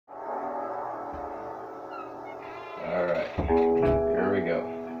Alright, here we go.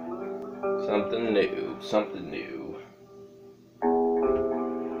 Something new, something new.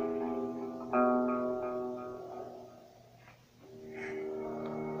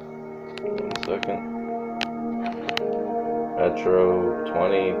 One second. Metro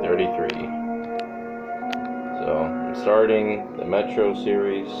 2033. So, I'm starting the Metro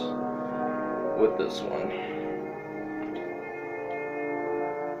series with this one.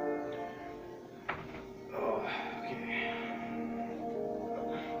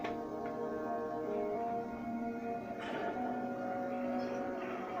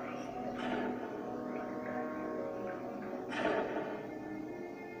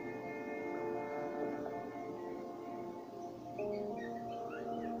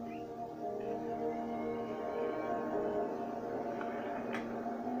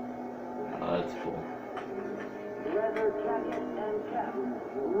 That's cool. Leather jacket and cap,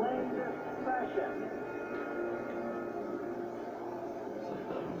 latest fashion. It's like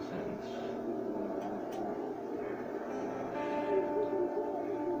that makes sense.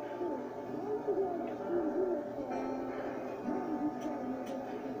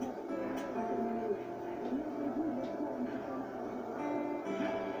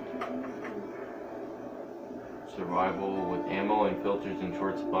 Survival with ammo and filters in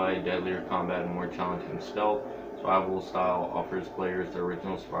short supply, deadlier combat and more challenging stealth. Survival style offers players the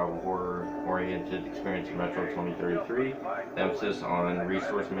original survival horror-oriented experience of Metro 2033, the emphasis on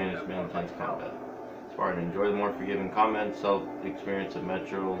resource management and intense combat. Spartan, enjoy the more forgiving combat self-experience of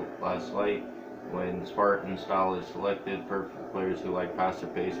Metro Last Light. When Spartan style is selected, perfect for players who like faster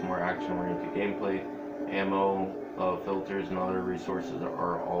paced, more action-oriented gameplay. Ammo, filters, and other resources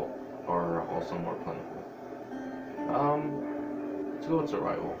are also more plentiful. Let's go with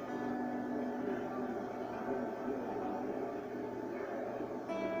survival.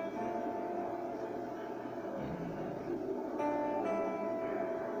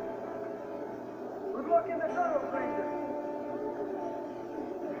 Good luck in the tunnel, Ranger.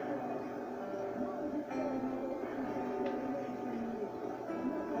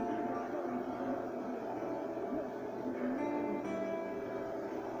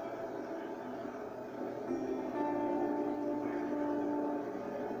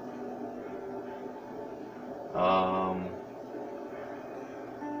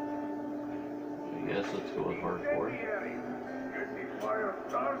 I guess let's go with hardcore.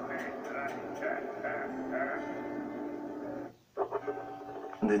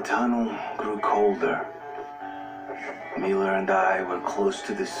 The tunnel grew colder. Miller and I were close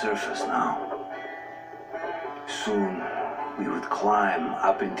to the surface now. Soon, we would climb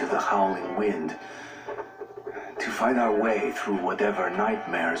up into the howling wind to fight our way through whatever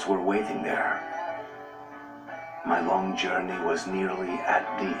nightmares were waiting there. My long journey was nearly at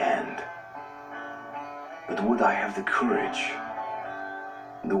the end. But would I have the courage,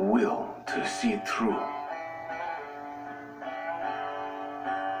 the will to see it through?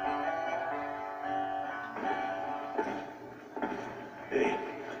 Hey,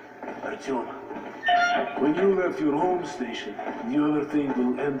 Artyem, when you left your home station, did you ever think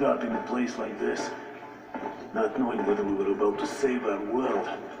we'll end up in a place like this? Not knowing whether we were about to save our world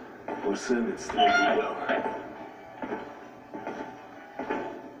or send it straight to hell.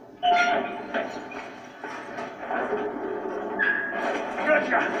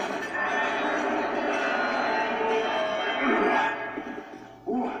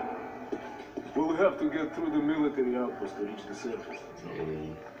 We'll have to get through the military outpost to reach the surface.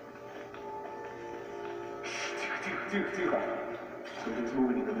 Тихо. Something's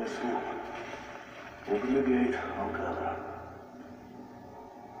moving in the next room. Open the gate, I'll cover.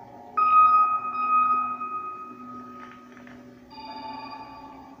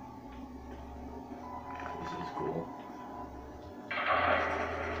 This is cool.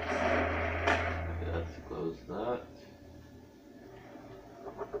 Okay, let's close that.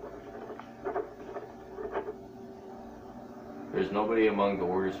 There's nobody among the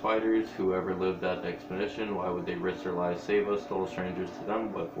Warriors fighters who ever lived that expedition. Why would they risk their lives to save us, total strangers to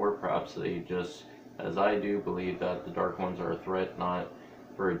them? But for perhaps they just, as I do, believe that the Dark Ones are a threat, not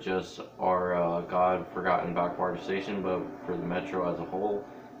for just our God-forgotten backwater station, but for the Metro as a whole.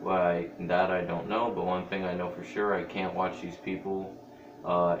 Why, that I don't know, but one thing I know for sure, I can't watch these people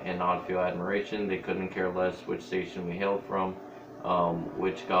and not feel admiration. They couldn't care less which station we hailed from,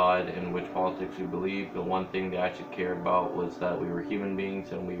 which God and which politics we believe. The one thing they actually cared about was that we were human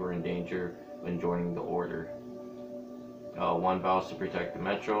beings and we were in danger when joining the Order. One vows to protect the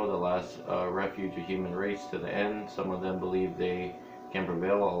Metro, the last refuge of human race, to the end. Some of them believe they can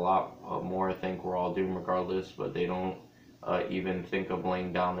prevail. A lot more think we're all doomed regardless, but they don't even think of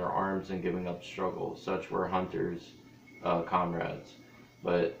laying down their arms and giving up struggle. Such were Hunter's comrades.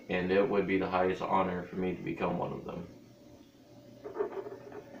 And it would be the highest honor for me to become one of them.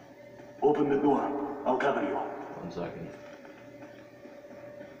 Open the door. I'll cover you. 1 second.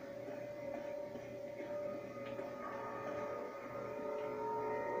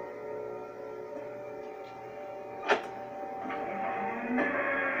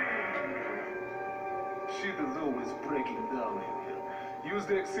 Shit is always breaking down in here. Use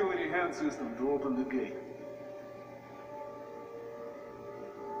the auxiliary hand system to open the gate.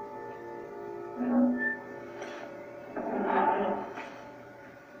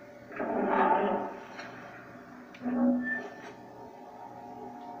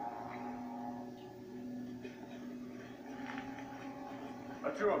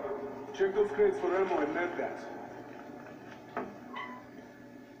 ARTYEM, check those crates for ammo and medpacks.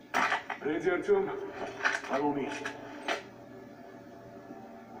 Ready, ARTYEM? Follow me.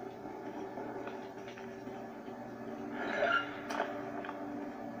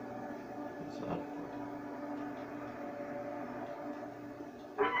 What's that?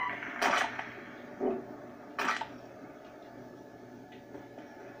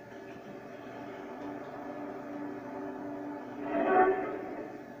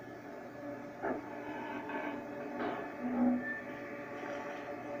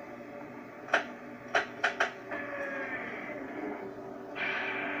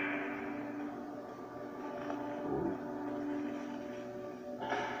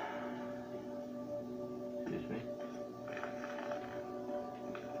 Excuse me.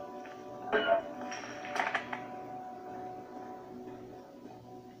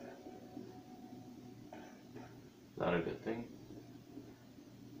 Is that a good thing?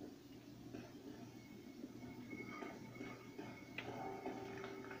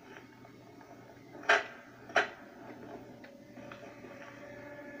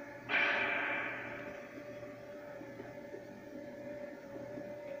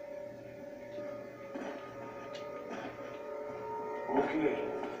 Okay.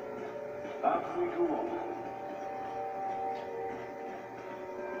 Up we go.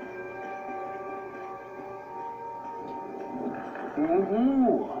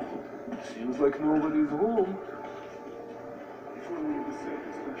 Ooh, seems like nobody's home. Before we leave the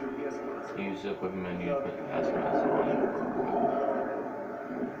surface, put your gas mask. Use the quick menu to put the gas mask on.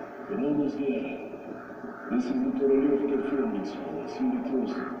 We're almost there. This is the Toroleo confinement zone. It's really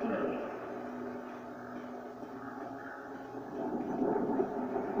close to the tower.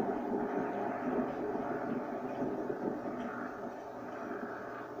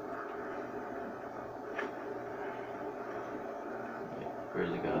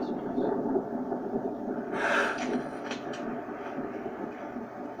 Where's the gas mask?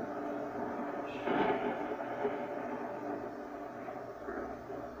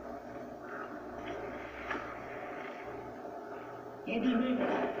 I'll be right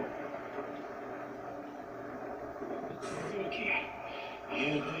back. Okay.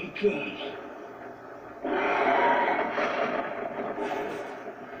 Here they come.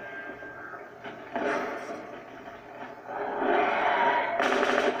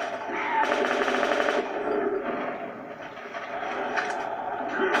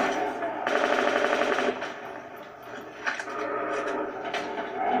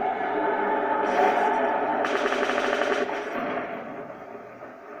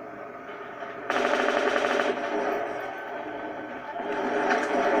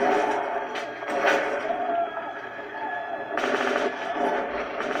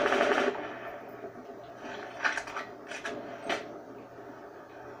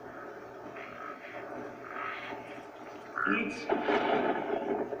 It's...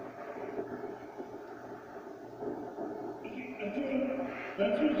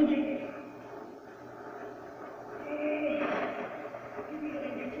 That's what you get.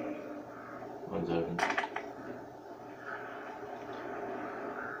 1 second.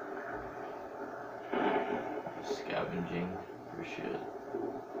 Scavenging for shit.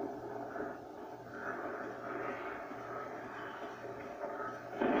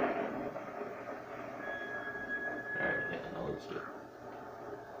 Alright, yeah, now let's do it.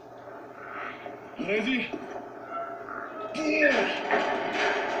 Ready? Yeah!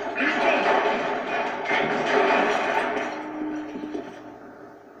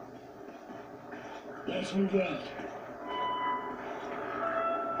 Let's move out.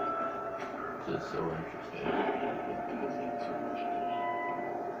 This is so interesting.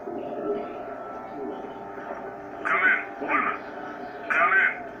 Come in, Wyman. Come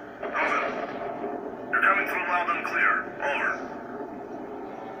in. Over. You're coming through loud and clear. Over.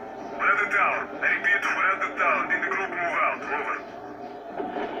 We're at the tower. I repeat, we're at the tower. Did the group move out?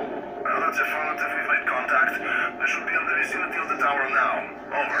 That's affirmative. We've made contact. They should be in the vicinity of the tower now.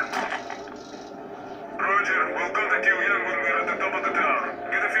 Over. Roger. We'll contact you again when we're at the top of the tower.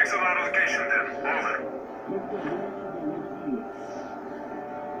 Get a fix on our location then. Over.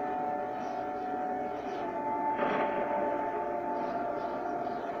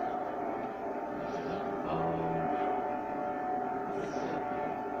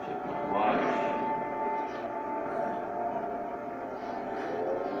 Check my watch.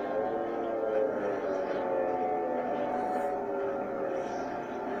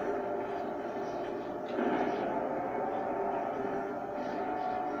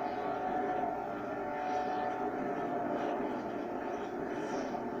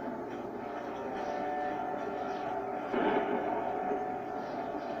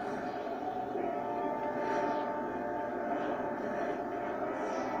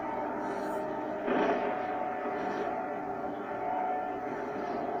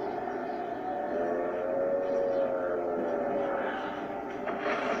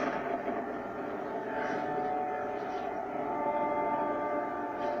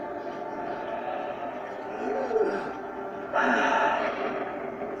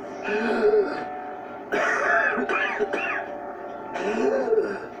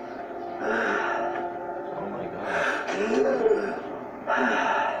 Oh my god.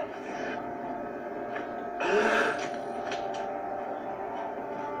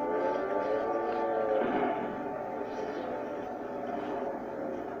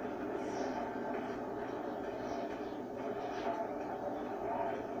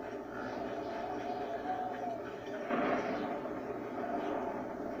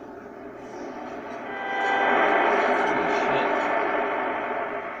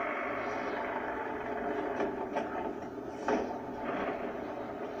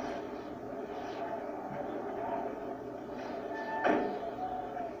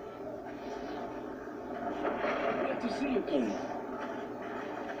 Glad to see you, Colonel.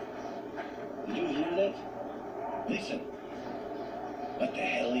 Did you hear that? Listen. What the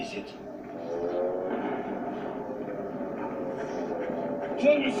hell is it?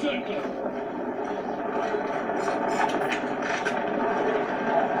 Form a circle!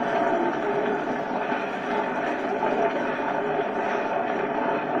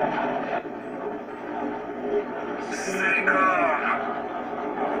 Stay calm.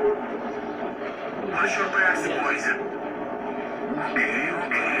 Watch your backs, boys. Okay.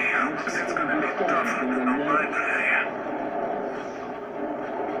 Looks it's gonna be tougher than on my day.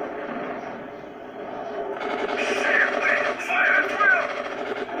 Fire at will! Fire at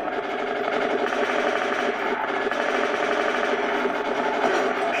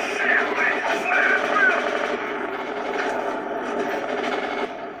will!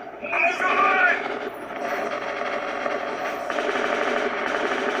 Move the line!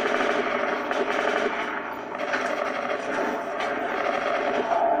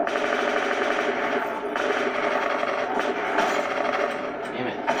 Damn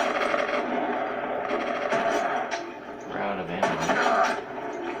it. We're out of ammo.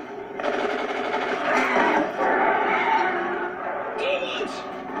 Demons!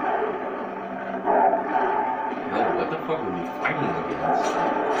 Yo, what the fuck are we fighting against?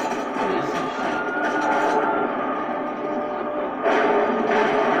 What is this shit?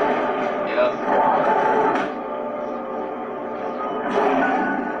 Yep.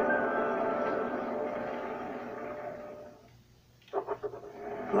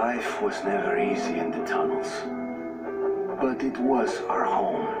 Life was never easy in the tunnels, but it was our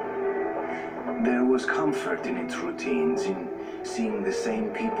home. There was comfort in its routines, in seeing the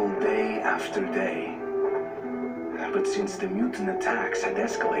same people day after day. But since the mutant attacks had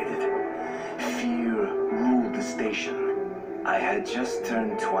escalated, fear ruled the station. I had just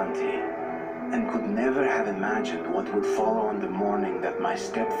turned 20 and could never have imagined what would follow on the morning that my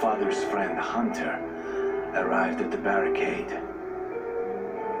stepfather's friend Hunter arrived at the barricade.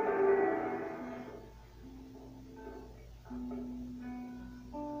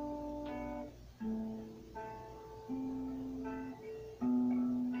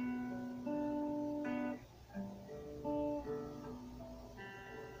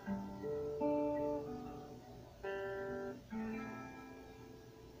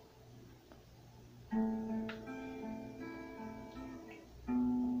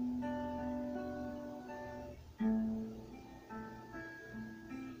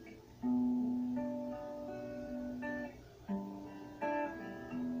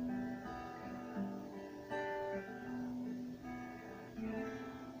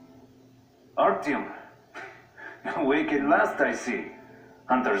 ARTYEM. Awake at last, I see.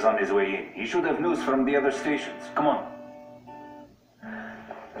 Hunter's on his way in. He should have news from the other stations. Come on.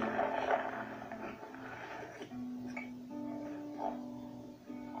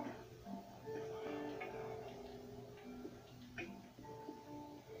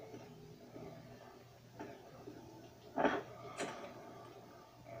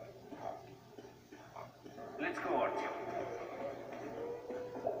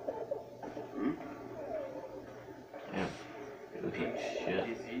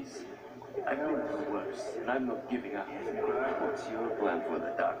 I'm not giving up. What's your plan for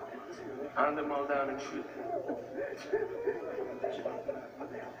the Dark Ones? Hunt them all down and shoot them.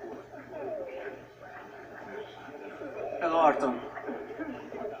 Hello, Artyom.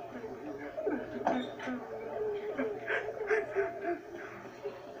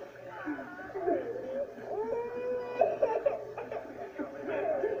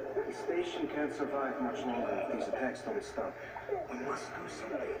 The station can't survive much longer if these attacks don't stop. We must do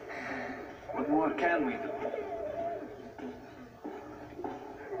something. What more can we do?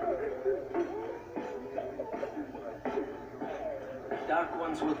 Dark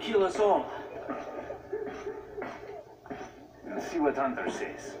Ones will kill us all. We'll see what Hunter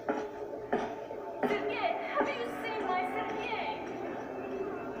says. Sergei, have you seen my Sergei?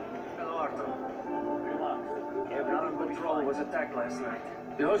 Hello, Artyom. Relax. Everything patrol was attacked last night.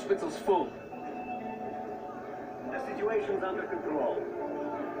 The hospital's full. The situation's under control.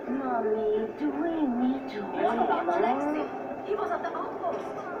 Mommy, do we need to What about Alexei? He was at the outpost.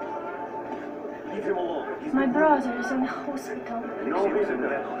 Leave him alone. My brother is in the hospital. No reason to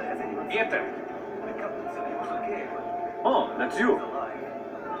have Get him! The captain said he was okay. Oh, that's you.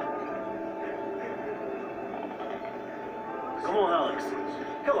 Come on, Alex.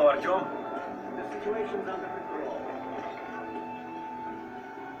 Hello, Artyom. The situation's under control.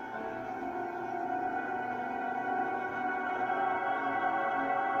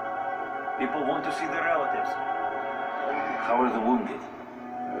 People want to see their relatives. How are the wounded?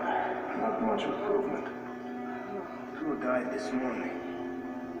 Not much improvement. Two died this morning.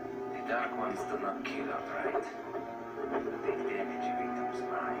 The Dark Ones do not kill outright. They damage a victim's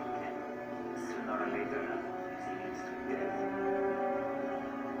mind. Sooner or later, this leads to death.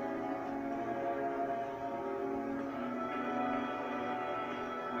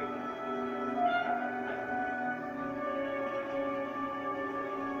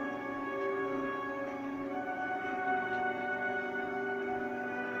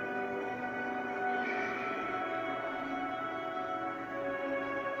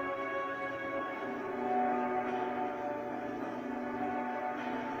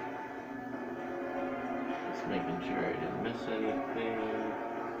 Just making sure I didn't miss anything.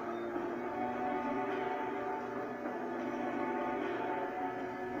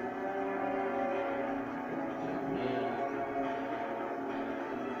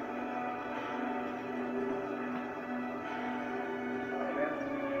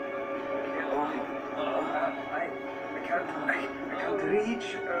 I can't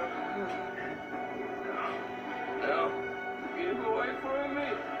reach. No, get away from me.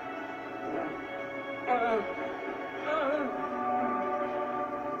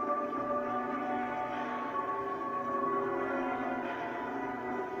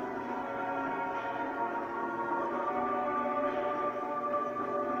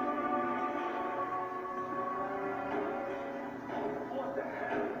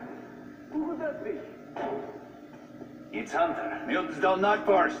 Who would that be? It's Hunter. Mutants don't knock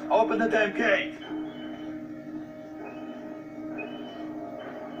first. Open the damn gate.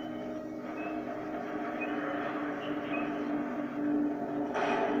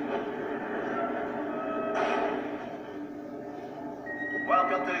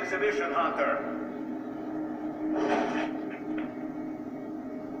 Welcome to Exhibition, Hunter.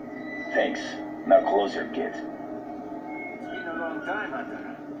 Thanks. Now close your kit. It's been a long time, Hunter.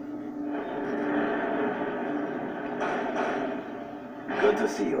 Good to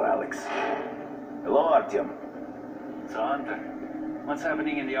see you, Alex. Hello, Artyom. So, Hunter, what's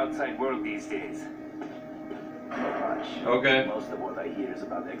happening in the outside world these days? Not much. Okay. Most of what I hear is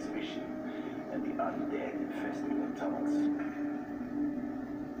about exhibition and the undead infesting the tunnels.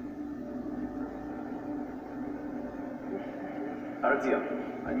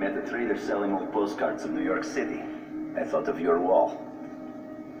 Artyom, I met a trader selling old postcards of New York City. I thought of your wall.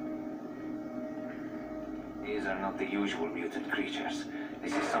 These are not the usual mutant creatures.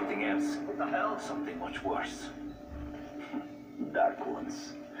 This is something else. What the hell? Something much worse. Dark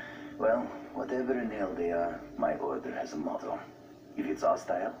Ones. Well, whatever in hell they are, my order has a motto. If it's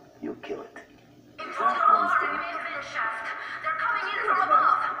hostile, you kill it. Dark Ones do. They're coming in from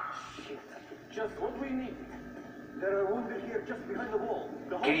above. Shit. Just what we need. There are wounded here just behind the wall.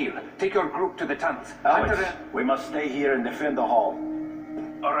 The whole... Kirill, take your group to the tunnels. Alex, Hunter, we must stay here and defend the hall.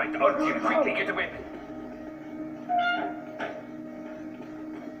 all right, Artyom, quickly get away.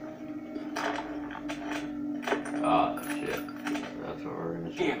 Ah, shit. That's what we're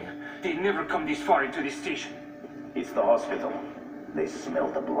gonna shoot. Damn, they never come this far into this station. It's the hospital. They smell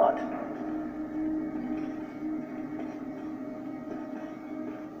the blood.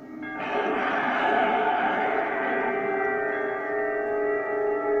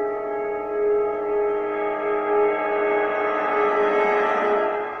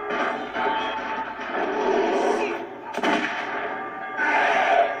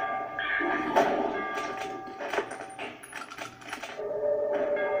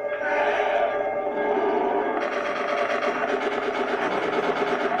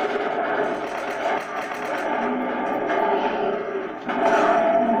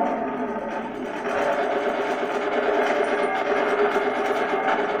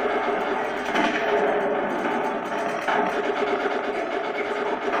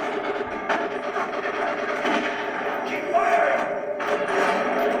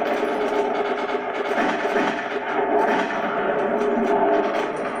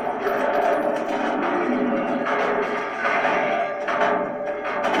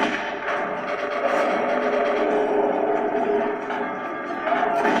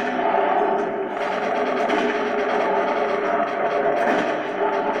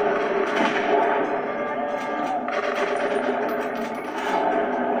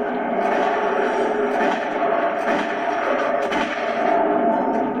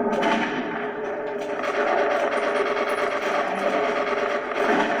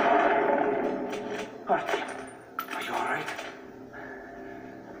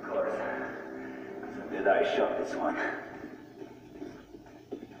 did I shot this one.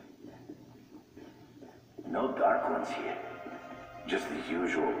 No dark ones here. Just the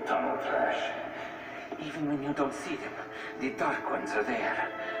usual tunnel trash. Even when you don't see them, the dark ones are there.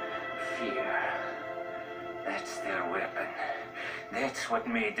 Fear. That's their weapon. That's what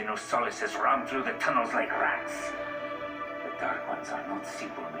made the Nosalises run through the tunnels like rats. The dark ones are not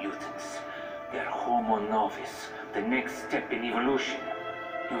simple mutants. They're Homo Novus, the next step in evolution.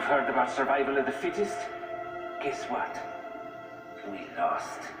 You've heard about survival of the fittest? Guess what? We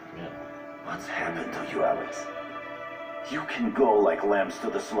lost. Yeah. What's happened to you, Alex? You can go like lambs to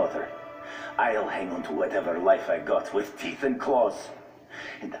the slaughter. I'll hang on to whatever life I got with teeth and claws.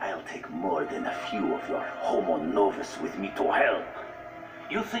 And I'll take more than a few of your Homo Novus with me to hell.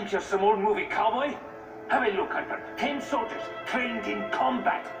 You think you're some old movie cowboy? Have a look, Hunter. 10 soldiers trained in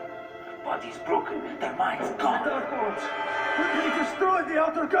combat. Their bodies broken, their minds gone. Dark ones! We destroyed the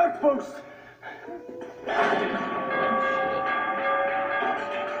outer guard post!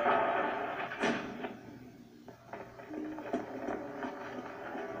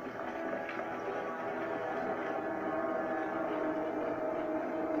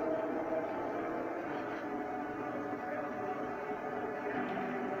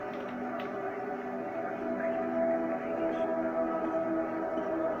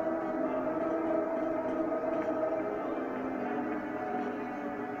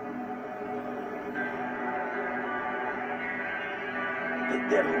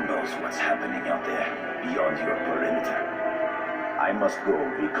 The devil knows what's happening out there, beyond your perimeter. I must go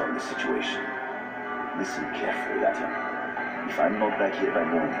recon the situation. Listen carefully, ARTYEM. If I'm not back here by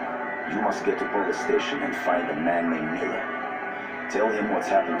morning, you must get to police station and find a man named Miller. Tell him what's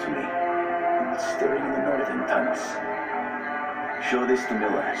happened to me, and what's stirring in the northern tunnels. Show this to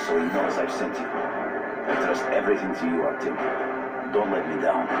Miller, so he knows I've sent you. I trust everything to you, ARTYEM. Don't let me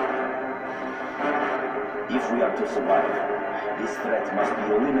down. If we are to survive, this threat must be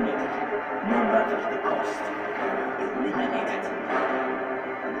eliminated, no matter the cost. Eliminated.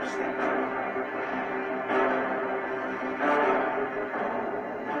 Understand?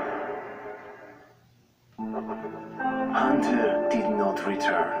 Hunter did not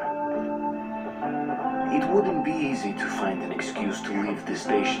return. It wouldn't be easy to find an excuse to leave the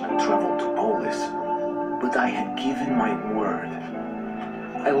station and travel to Polis, but I had given my word.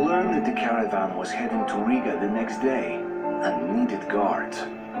 I learned that the caravan was heading to Riga the next day and needed guards.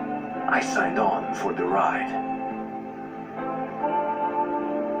 I signed on for the ride.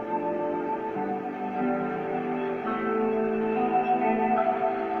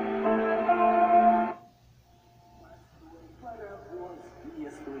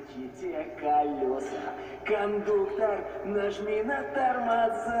 Кондуктор, нажми на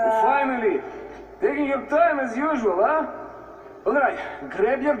тормоза. Finally! Taking your time as usual, huh? Alright,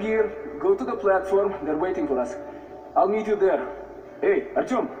 grab your gear, go to the platform, they're waiting for us. I'll meet you there. Hey,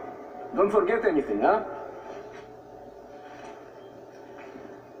 Artyom, don't forget anything, huh?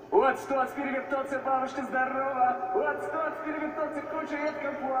 Вот стоц, перевертоться, бабушка здорова. Вот стоц, перевертоться, кушает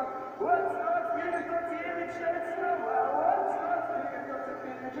компот. Вот стоц, перевертоться, и мечтает снова. Вот стоц, перевертоться,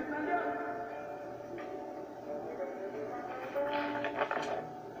 перебежит на лед.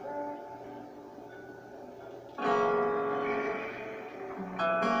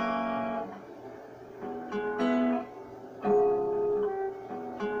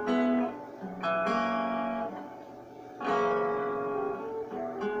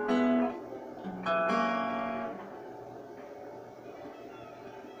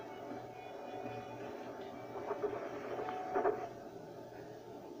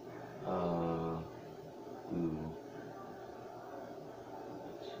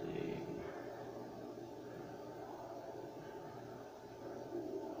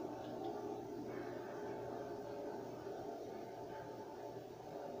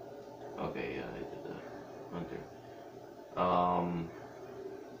 Okay, yeah, I did that. Hunter.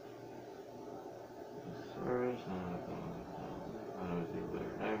 Service, I don't see what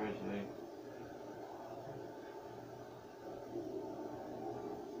drivers like.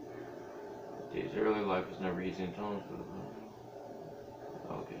 Days early, life was never easy in tunnels.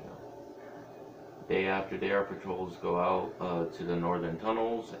 Okay, no. Day after day, our patrols go out to the northern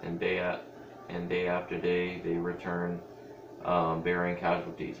tunnels, and day after day, they return. Bearing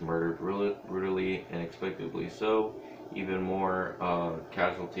casualties, murdered brutally, inexplicably so. Even more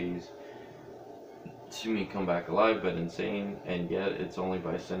casualties to me come back alive but insane, and yet it's only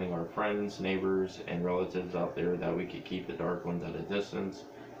by sending our friends, neighbors, and relatives out there that we could keep the Dark Ones at a distance,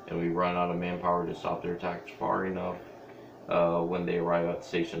 and we run out of manpower to stop their attacks far enough. When they arrive at the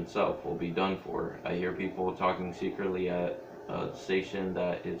station itself, we'll be done for. I hear people talking secretly at station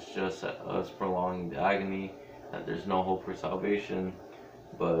that it's just us prolonging the agony, that there's no hope for salvation.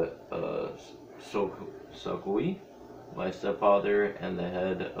 But Sokui, my stepfather and the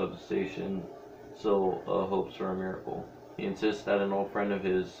head of the station, still hopes for a miracle. He insists that an old friend of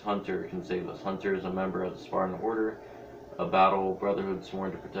his, Hunter, can save us. Hunter is a member of the Spartan Order, a battle brotherhood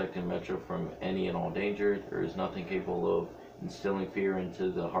sworn to protecting Metro from any and all danger. There is nothing capable of instilling fear into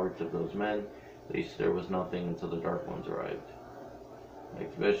the hearts of those men. At least there was nothing until the Dark Ones arrived.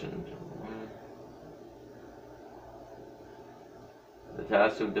 Exhibition. The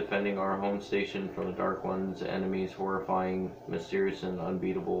task of defending our home station from the Dark One's enemies, horrifying, mysterious, and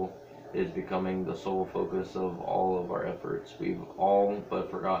unbeatable, is becoming the sole focus of all of our efforts. We've all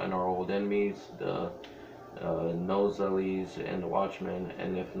but forgotten our old enemies, the Nozelis and the Watchmen,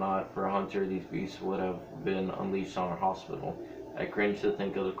 and if not for Hunter, these beasts would have been unleashed on our hospital. I cringe to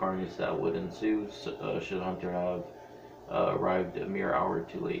think of the carnage that would ensue should Hunter have arrived a mere hour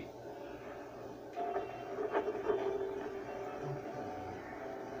too late.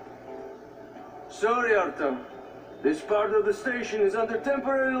 Sorry, ARTYEM. This part of the station is under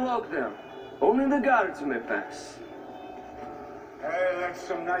temporary lockdown. Only the guards may pass. Hey, that's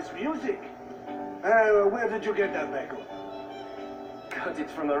some nice music. Where did you get that back? Got it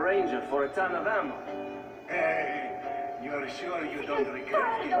from a ranger for a ton of ammo. Hey, you're sure you don't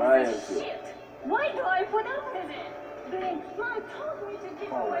regret it? I am shit. Why do I put up with it? Being smart told me to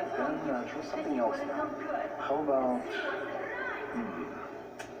keep away from you. Try something else now. How about...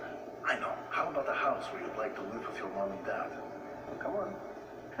 I know. How about a house where you'd like to live with your mom and dad? Come on.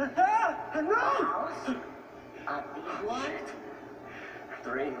 No! House? A big one?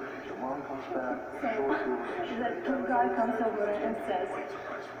 Dream. Your mom comes back. The two guy comes over and says,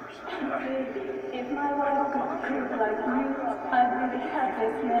 if my wife could cook like you, I'd be the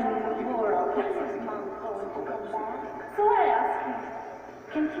happiest man in the world. Is mom going to come back? So I asked him,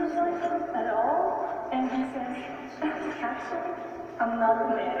 can't you join him at all? And he says, actually, I'm not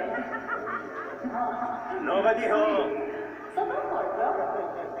married. Nobody home. So don't worry, bro.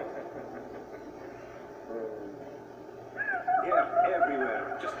 Yeah, everywhere.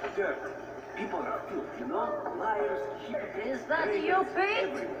 Just dirt. People are filth, you know? Liars, hypocrites. Is that you, Pete?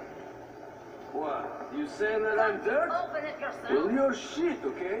 Everywhere. What? You saying that I'm dirt? Open it Well, yourself. you're shit,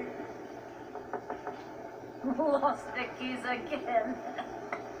 okay? Lost the keys again.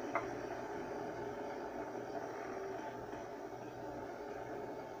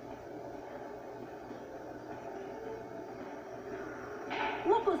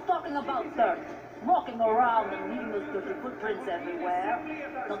 Look who's talking about dirt. Walking around and leaving those dirty footprints everywhere.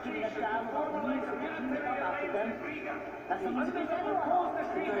 Not giving a damn about me for picking up after them. That's some of the business anyone.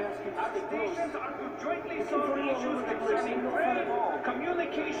 Stations are to jointly solve issues concerning trade,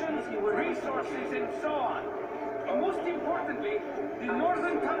 communications, resources, and so on. And most importantly, the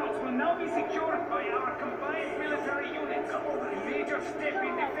northern tunnels will now be secured by our combined military units. A major step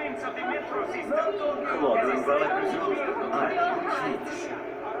in defense of the metro system. Hello, Green Brother.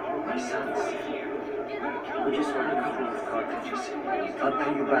 My sons. We just want a couple of cartridges. I'll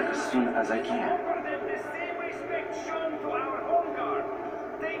pay you back as soon as I can. The same respect shown to our home guard.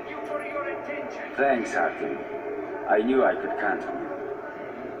 Thank you for your attention. Thanks, ARTYEM. I knew I could count on you.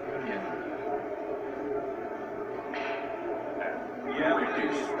 Look at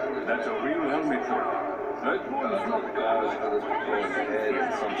this. That's a real helmet for you. That one's not as good as the head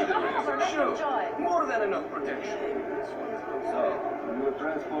and something else. Sure. More than enough protection. So, you were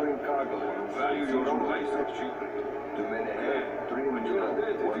transporting cargo. Value your own life cheaply. 2 men ahead, 3 in the middle,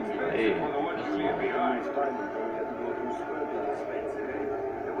 1 back. Hey, so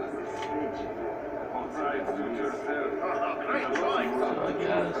I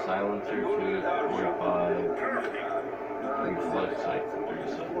got a silencer, 245, reflex sight for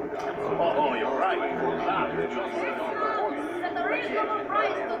 37. Oh, you're right. At a reasonable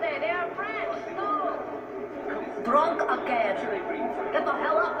price today. They are French, too. Drunk again. Get the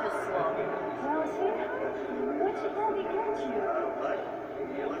hell up, you slug. Well, sweetheart, what did Daddy get you?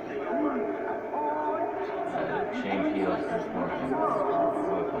 Change heals this morning.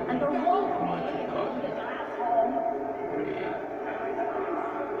 And the wall. How much you talking? 48.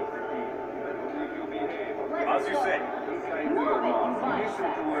 As you say. Listen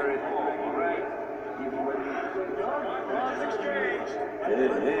to her at home, all right?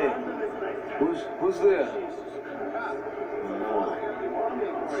 Hey. Who's there?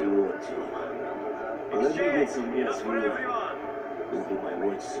 See what to. Let me get some gas for you. Will be my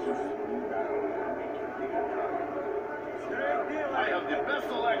watch soon. I have the best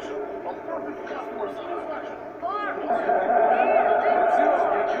selection of perfect customer satisfaction.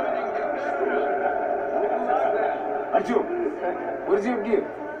 Артем, Where's your gear?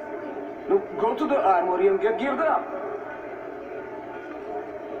 Look, go to the armory and get geared up.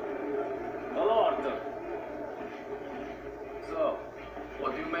 Hello, Arthur. So,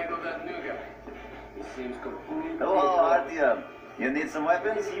 what do you make of that new guy? He seems completely... Hello, ARTYEM. You need some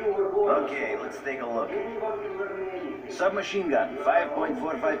weapons? Okay, let's take a look. Submachine gun,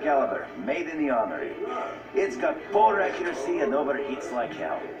 5.45 caliber, made in the armory. It's got poor accuracy and overheats like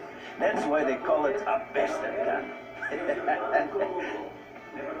hell. That's why they call it a bastard gun.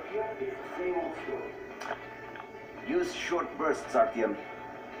 Use short bursts, ARTYEM.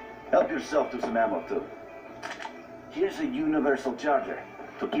 Help yourself to some ammo, too. Here's a universal charger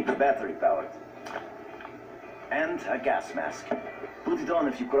to keep the battery powered. And a gas mask. Put it on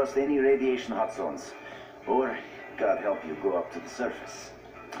if you cross any radiation hot zones. Or, God help you, go up to the surface.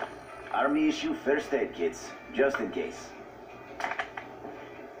 Army issue first aid kits, just in case.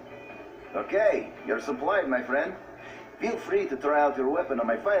 Okay, you're supplied, my friend. Feel free to try out your weapon on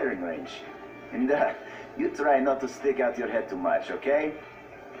my firing range. And you try not to stick out your head too much, okay?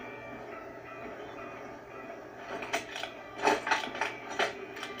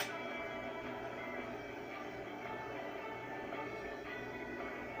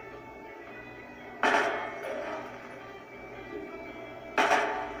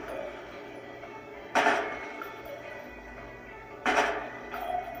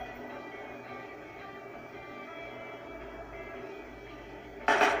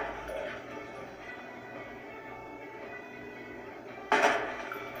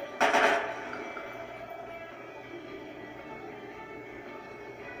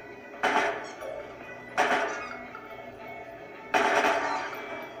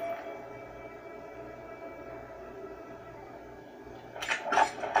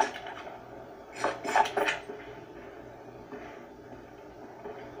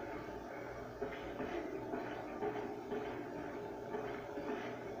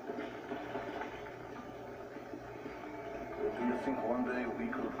 Do you think one day we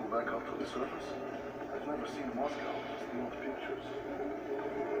could go back up to the surface? I've never seen Moscow, just the old pictures.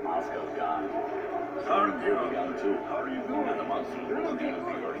 Moscow's gone. Artyom, gone too. How are you doing in the monster? They're looking at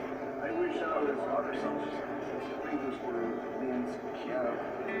the earth. I wish I was other songs. Petersburg, Minsk, Kiev.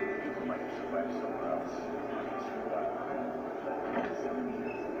 People might survive somewhere else.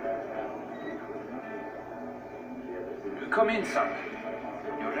 Come in, son.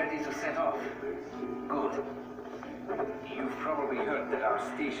 You're ready to set off. Good. You've probably heard that our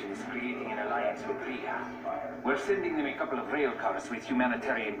station is creating an alliance with Riga. We're sending them a couple of rail cars with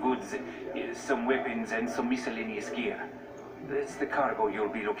humanitarian goods, some weapons, and some miscellaneous gear. That's the cargo you'll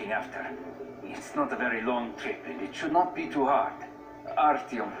be looking after. It's not a very long trip, and it should not be too hard.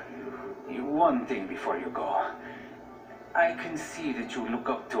 Artyom, one thing before you go. I can see that you look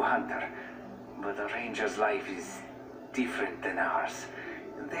up to Hunter, but a ranger's life is different than ours.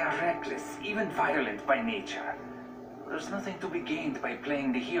 They are reckless, even violent by nature. There's nothing to be gained by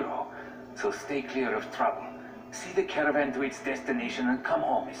playing the hero, so stay clear of trouble. See the caravan to its destination and come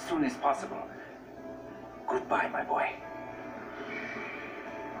home as soon as possible. Goodbye, my boy.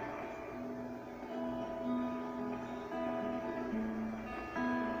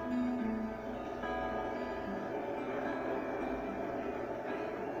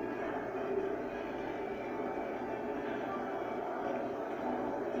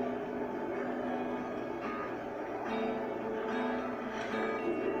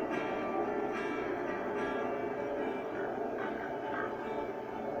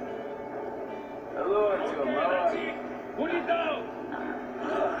 Hello, Artyom. How are you? Pull it down!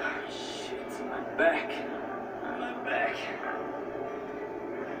 Shit, my back. My back.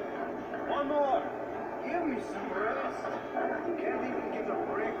 One more! Give me some rest. Can't even get a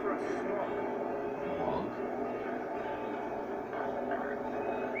break for a smoke.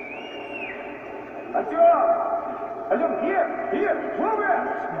 Artyom! Artyom, here! Move it!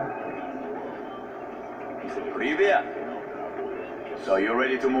 Привет! So you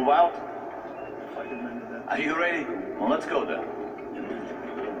ready to move out? Are you ready? Well, let's go then.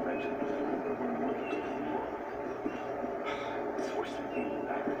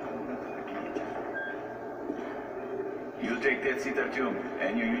 You take that seat, Artyom,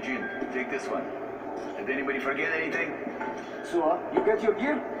 and you, Eugene, take this one. Did anybody forget anything? So, you get your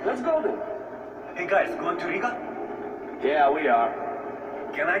gear? Let's go then. Hey guys, going to Riga? Yeah, we are.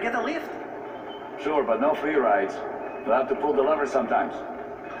 Can I get a lift? Sure, but no free rides. You'll have to pull the lever sometimes.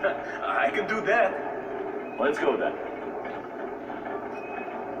 I can do that. Let's go then.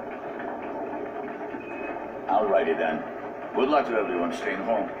 Alrighty then. Good luck to everyone staying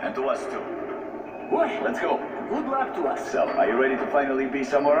home, and to us too. Boy, Let's go. good luck to us. So, are you ready to finally be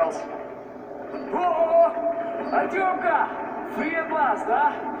somewhere else? Oh, Artyomka! Free at last,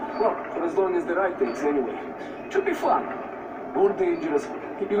 huh? Well, for as long as the ride takes, anyway. Should be fun. More dangerous.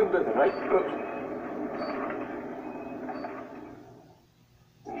 Even better, right?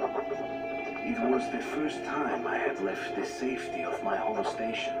 It was the first time I had left the safety of my home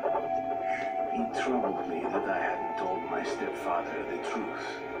station. It troubled me that I hadn't told my stepfather the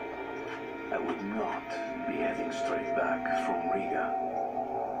truth. I would not be heading straight back from Riga.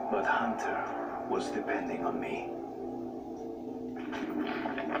 But Hunter was depending on me.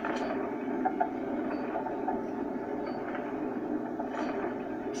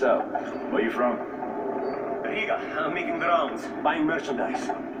 So, where you from? Riga, I'm making the rounds, buying merchandise.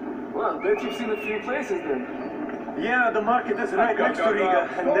 Well, bet you've seen a few places then. Yeah, the market is right next to Riga,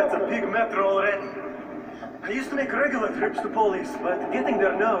 and that's a big metro already. I used to make regular trips to Polis, but getting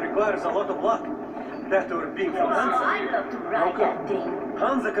there now requires a lot of luck. That or being from Hansa. I'd love to ride that thing.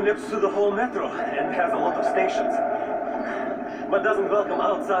 Hansa connects to the whole metro and has a lot of stations, but doesn't welcome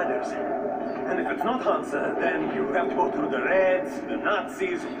outsiders. And if it's not Hansa, then you have to go through the Reds, the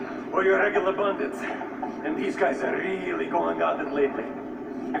Nazis, or your regular bandits. And these guys are really going at it lately.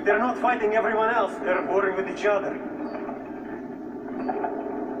 If they're not fighting everyone else, they're warring with each other.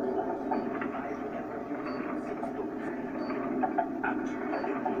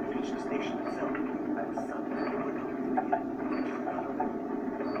 Reach the station itself.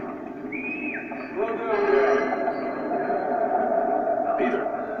 Well done, Peter,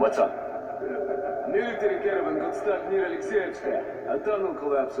 what's up? Military caravan got stuck near Alexeyevska. A tunnel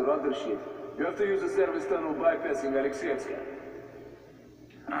collapsed or other shit. You have to use a service tunnel bypassing Alexeyevska.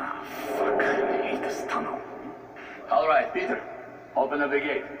 Ah, fuck. I hate this tunnel. All right, Peter. Open up the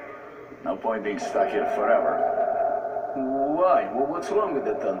gate. No point being stuck here forever. Why? Well, what's wrong with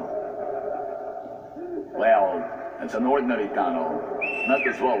the tunnel? Well, it's an ordinary tunnel. Not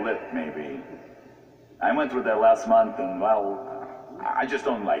as well lit, maybe. I went through there last month and, well, I just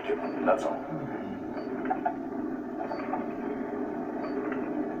don't like it. That's all.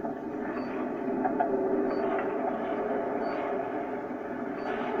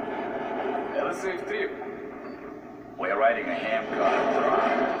 Have a safe trip. We're riding a ham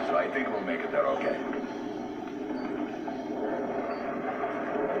car, so I think we'll make it there okay.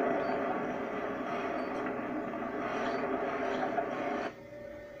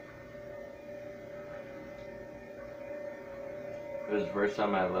 It was the first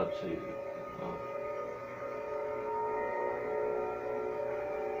time I left City. Oh.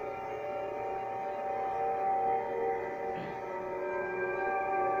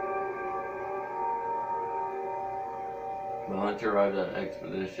 The hunter arrived at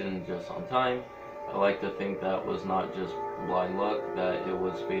expedition just on time. I like to think that was not just blind luck, that it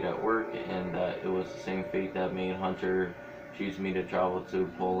was fate at work, and that it was the same fate that made Hunter choose me to travel to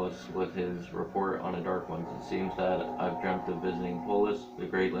Polis with his report on the Dark Ones. It seems that I've dreamt of visiting Polis, the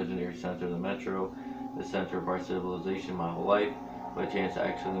great legendary center of the metro, the center of our civilization my whole life. But a chance to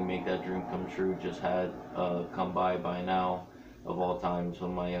actually make that dream come true just had come by now, of all times,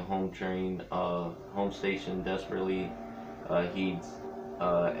 when my home station desperately heeds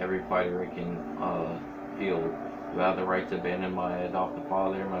every fighter it can field. You have the right to abandon my adopted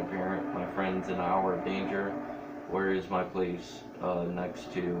father, my parent, my friends in an hour of danger. Where is my place?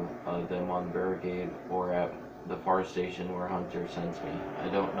 Next to them on the barricade, or at the far station where Hunter sends me? I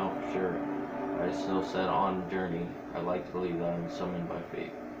don't know for sure. I still set on a journey. I like to believe that I'm summoned by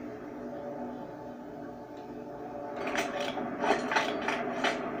fate.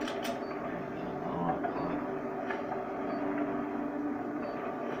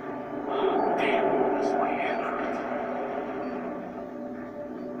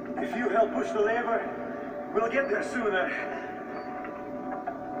 If you help push the lever, we'll get there sooner.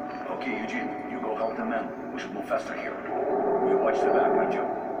 Okay, Eugene, you go help the men. We should move faster here. You watch the back, won't you?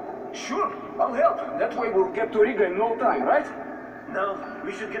 Sure, I'll help. That way we'll get to Riga in no time, right? No,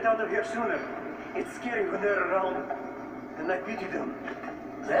 we should get out of here sooner. It's scary when they're around. And I pity them.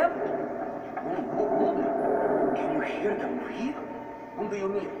 Them? Who? Can you hear them breathe? Who do you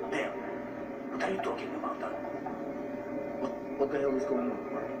mean, them? What are you talking about, huh? What the hell is going on?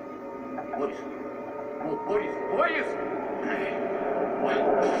 Boris? Boris!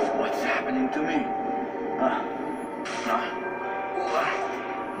 What's happening to me?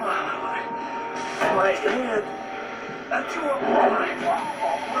 My head! That's your mind!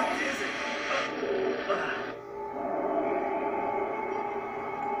 What is it?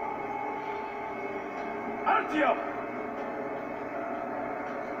 ARTYEM!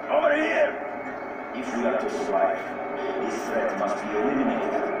 Over here! If we are to survive, this threat must be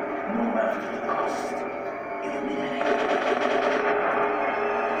eliminated, no matter the cost. Eliminated.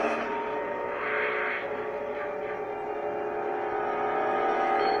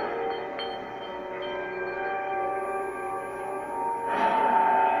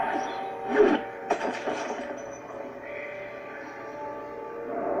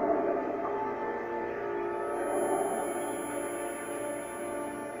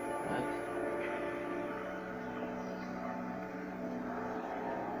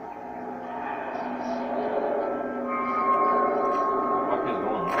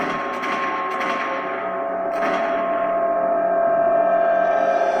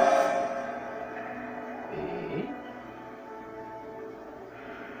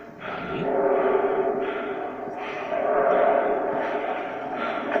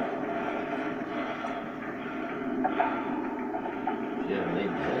 They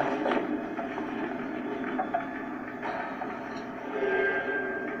did.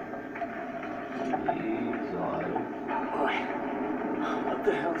 He's alive. What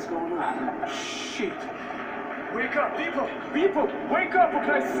the hell's going on? Shit! Wake up, people! People! Wake up, for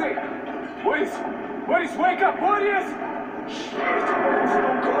Christ's sake! Boris! Boris, wake up! Boris! Shit! It's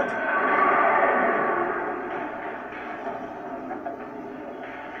no good!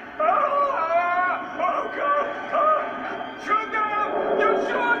 Oh, God! Shoot them! You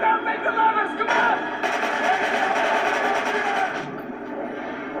shoot them! Take the levers! Come on!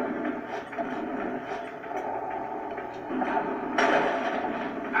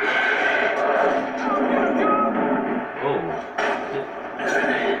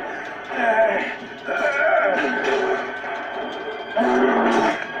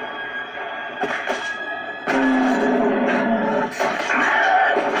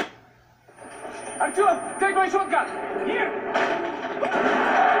 Artyom, take my shotgun! Here!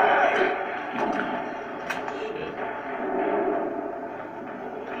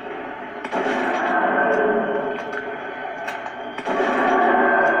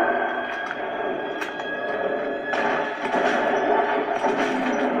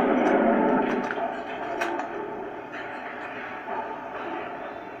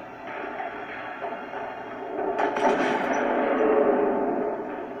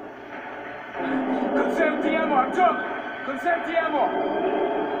 Conserviamo, Artyom! Conserviamo!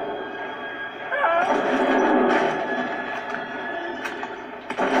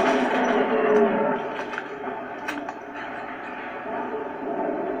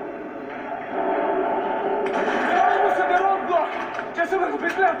 We're almost at the roadblock! Just a little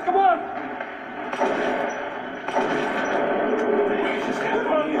bit left, come on! The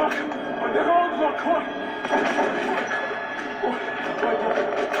roadblock! On the roadblock, come on!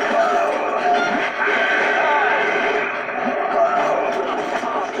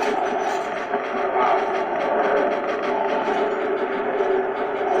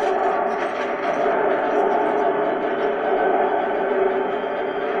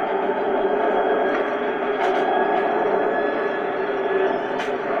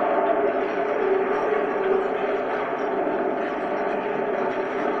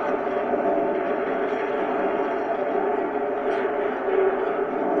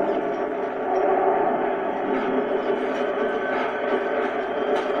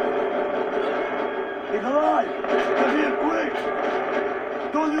 Nikolai! Come here, quick!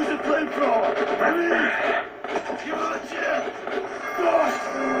 Don't use a flamethrower! Please! Give her a chance! God!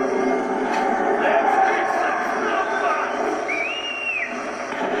 Let's get some stuff!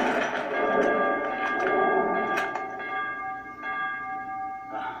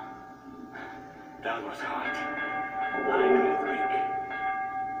 That was hot. I'm gonna drink.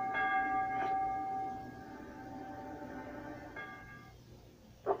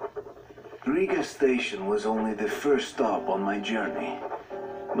 Riga station was only the first stop on my journey,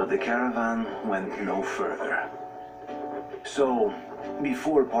 but the caravan went no further. So,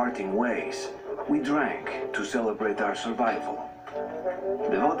 before parting ways, we drank to celebrate our survival.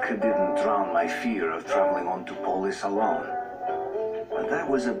 The vodka didn't drown my fear of traveling on to Polis alone, but I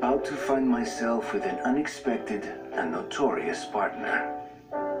was about to find myself with an unexpected and notorious partner.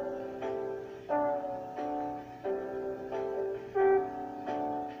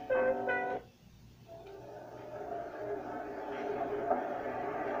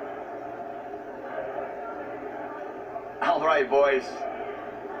 All right, boys.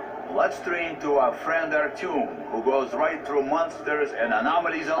 Let's train to our friend ARTYEM, who goes right through monsters and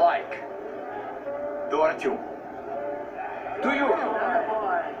anomalies alike. To ARTYEM. To you!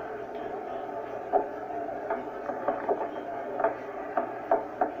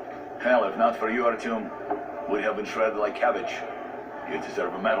 Hell, if not for you, ARTYEM, we'd have been shredded like cabbage. You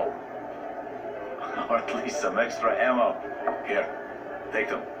deserve a medal. Or at least some extra ammo. Here, take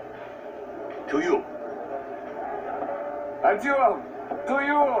them. To you. Artyom! To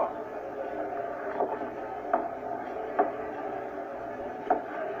you!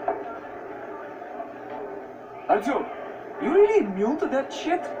 Artyom, you really immune to that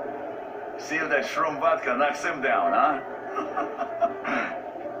shit? See if that shroom vodka knocks him down, huh?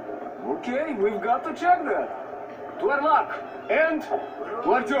 Okay, we've got to check that. To our luck. And to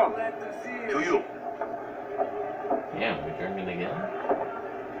Artyom. To you. Damn, we're drinking again?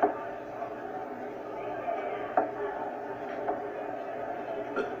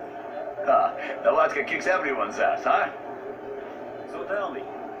 The vodka kicks everyone's ass, huh? So tell me,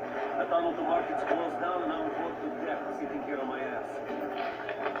 the tunnel to market's closed down and I'm bored to death sitting here on my ass.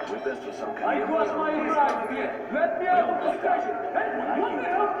 We best for some I kind of... crossed my drive here. Let me out of the station. Hey, what the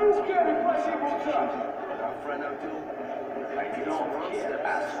hell do you scary flashing boots are? Our friend ARTYEM?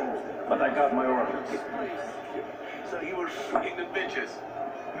 But I got my orders. So you were shooting the bitches.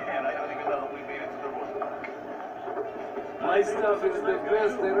 Man, I don't even know how we made it to the roof. My stuff is the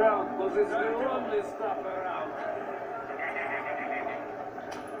best around, because it's the only stuff around.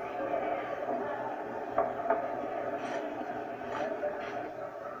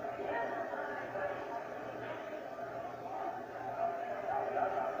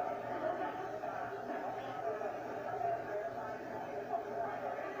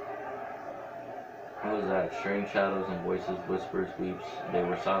 What was that? Strange shadows and voices, whispers, weeps. They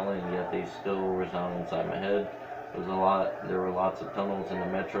were silent, yet they still resound inside my head. There were lots of tunnels in the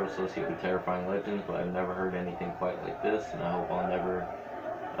metro associated with terrifying legends, but I've never heard anything quite like this, and I hope I'll never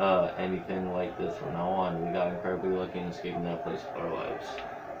anything like this from now on. We got incredibly lucky in escaping that place with our lives.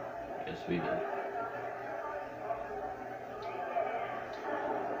 Yes, we did.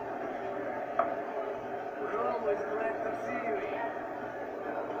 We're always glad to see you.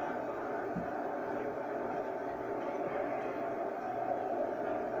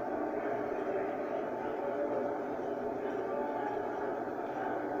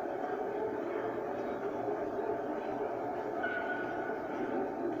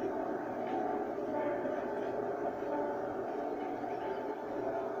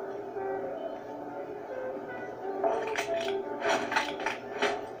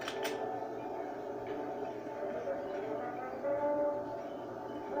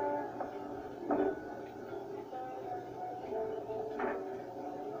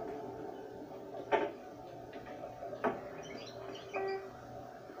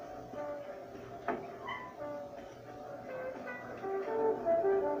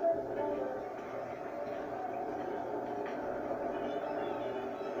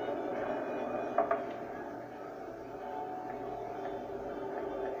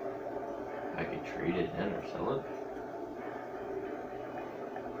 I could trade it in or sell it.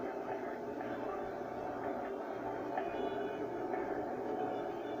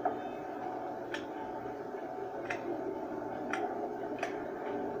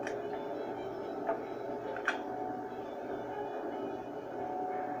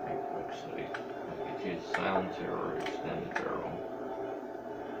 Looks like I could use silencer or extended barrel.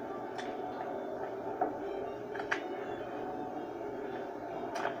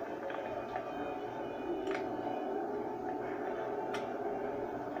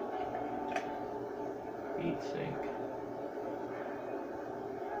 Heat sink.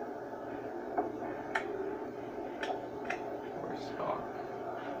 Or stock.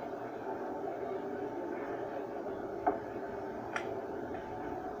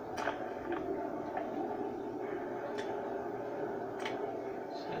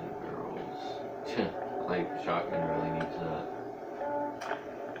 Sand barrels. Like shotgun really needs that.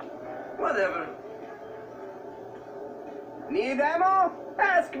 Whatever. Need ammo?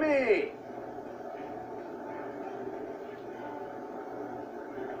 Ask me!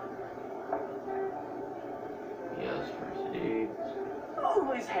 Yes, first aid.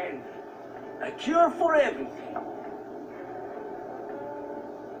 Always handy. A cure for everything.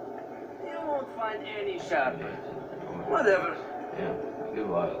 You won't find any sharper. Whatever. Yeah, you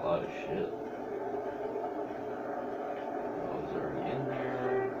buy a lot of shit. Those are in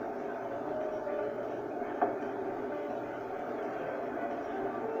there.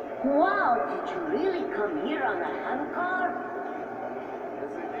 Wow, did you really come here on a handcar?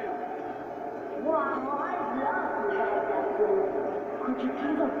 Yes, I did. Wow, I'd love to have that boat. Could you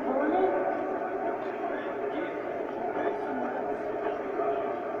please afford it?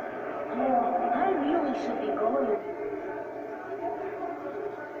 Oh, I really should be going.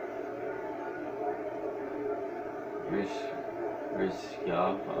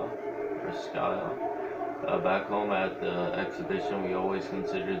 Riskaya. Back home at the exhibition, we always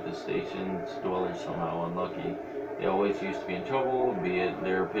considered the station's dwellers somehow unlucky. They always used to be in trouble, be it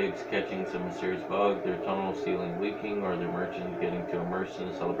their pigs catching some mysterious bug, their tunnel ceiling leaking, or their merchants getting too immersed in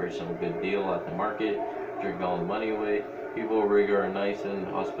the celebration of a good deal at the market, drinking all the money away. People of Rigor are nice and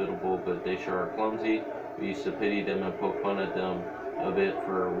hospitable, but they sure are clumsy. We used to pity them and poke fun at them a bit,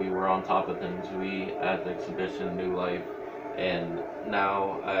 for we were on top of things. We, at the exhibition, knew life, and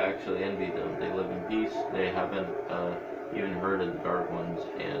now I actually envy them. They live in peace. They haven't even heard of the Dark Ones,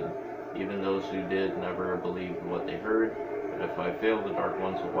 and even those who did never believed what they heard. But if I fail, the Dark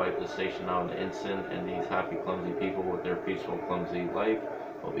Ones will wipe the station out in an instant, and these happy, clumsy people with their peaceful, clumsy life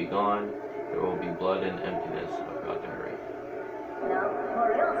will be gone. There will be blood and emptiness. I've got to hurry. No,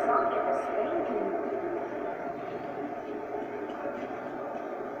 or else I'll get a spanking.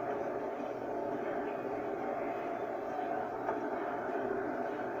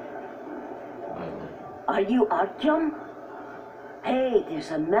 Are you ARTYEM? Hey,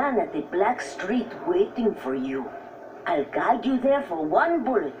 there's a man at the Black Street waiting for you. I'll guide you there for one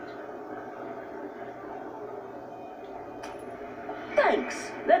bullet.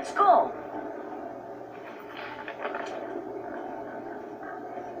 Thanks. Let's go.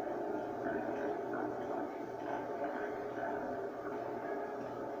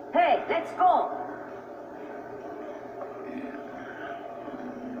 Hey, let's go.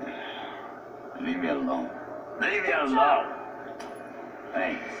 Leave me alone. Leave me alone.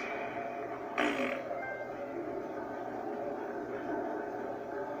 Thanks.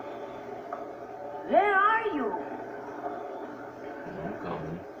 Where are you? I'm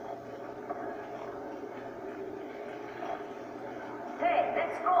coming. Hey,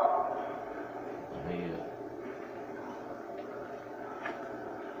 let's go. Yeah.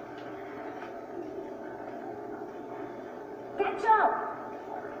 Catch up.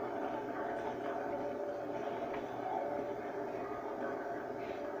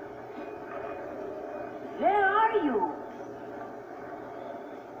 Where are you?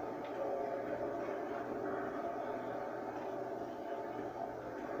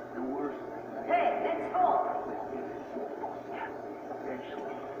 Hey, let's go.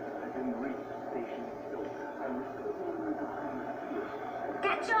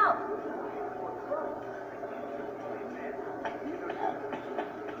 Catch up.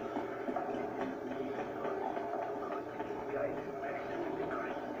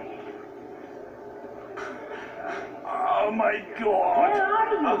 Oh my God! Where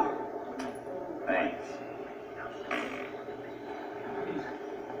are you? Thanks.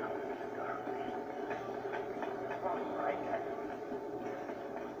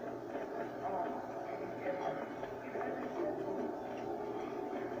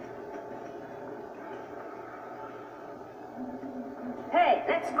 Hey,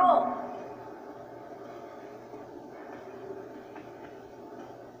 let's go.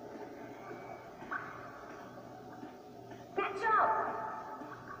 Catch up.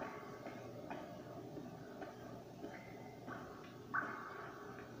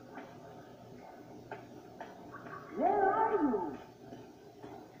 Where are you?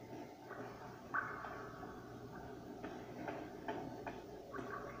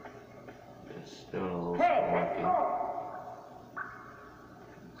 Just doing a little Hey, let's sparking. go.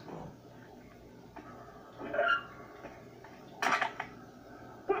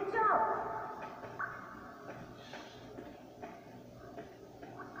 Catch up.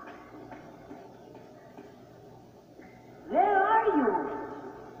 Where are you?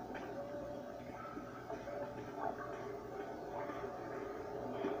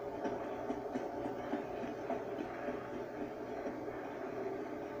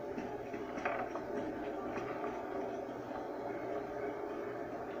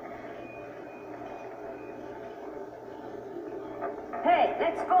 Hey,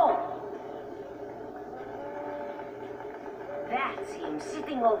 let's go. That's him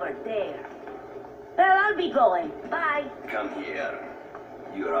sitting over there. Well, I'll be going. Bye. Come here.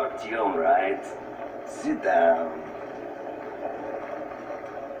 You're ARTYEM, right? Sit down.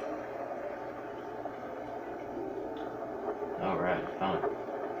 Alright, fine.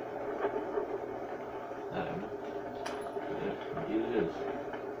 Indeed it is.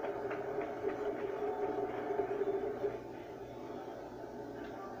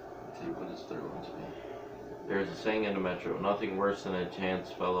 Let's see what his third one to be. There's a saying in the metro, nothing worse than a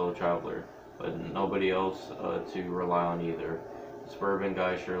chance fellow traveler, but nobody else to rely on either. The suburban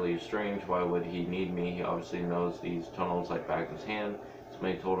guy surely is strange. Why would he need me? He obviously knows these tunnels like back of his hand.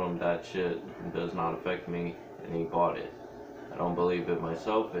 Somebody told him that shit does not affect me, and he bought it. I don't believe it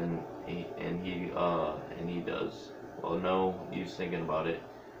myself, and he does. Well, no use thinking about it.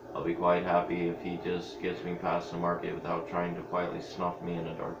 I'll be quite happy if he just gets me past the market without trying to quietly snuff me in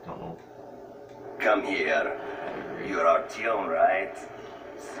a dark tunnel. Come here. You're ARTYEM, right?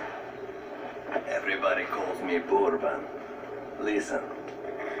 Everybody calls me Bourbon. Listen,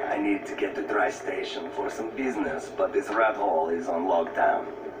 I need to get to Dry Station for some business, but this rat hole is on lockdown.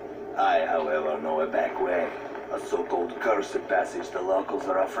 I, however, know a back way, a so-called cursed passage the locals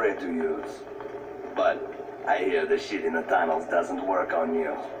are afraid to use. But I hear the shit in the tunnels doesn't work on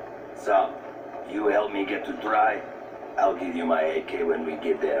you. So, you help me get to Dry, I'll give you my AK when we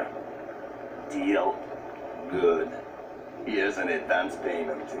get there. Deal? Good. Here's an advance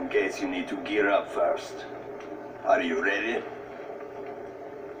payment in case you need to gear up first. Are you ready?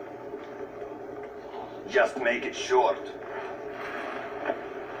 Just make it short.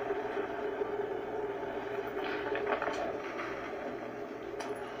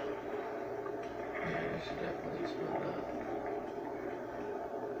 Yeah, I should definitely spell that.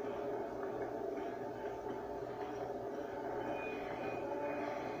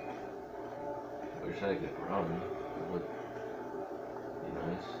 wish I could run. That would be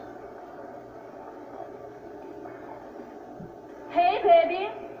nice. Hey, baby,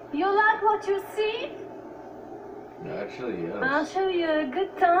 you like what you see? Actually, yes. I'll show you a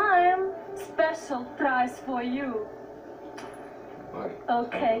good time. Special price for you. Right.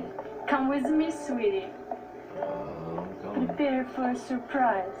 Okay, come with me, sweetie. I'm coming. Prepare for a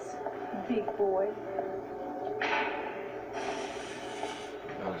surprise, big boy.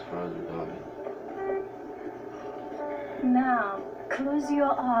 I'm surprised you're talking. Now, close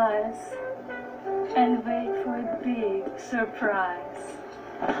your eyes and wait for a big surprise.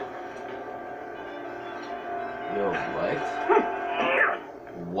 Yo, what?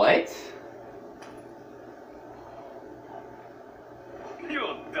 What? You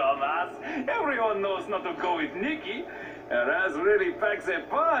dumbass. Everyone knows not to go with Nikki. Raz really packs a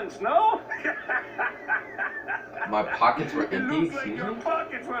punch, no? My pockets were empty, It looks like excuse your me?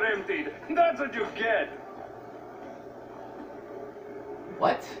 pockets were emptied. That's what you get.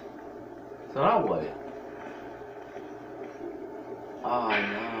 What? So now what? Oh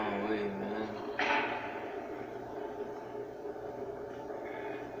no, wait, man.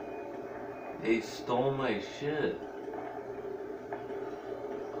 They stole my shit.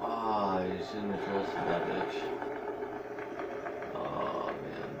 Ah, I shouldn't have trusted that bitch. Oh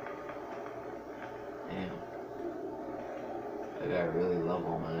man. Damn. That guy really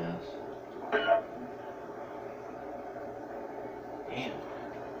leveled my ass. Damn.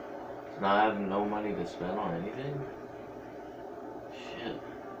 So now I have no money to spend on anything? Shit.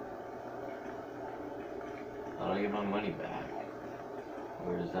 How do I get my money back?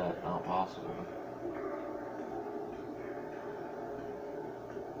 Or is that not possible?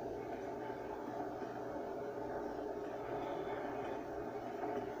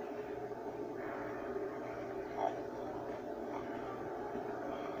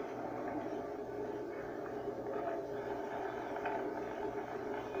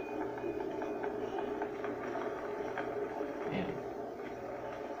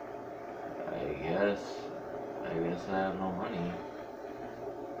 I guess I have no money.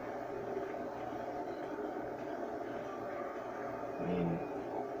 I mean,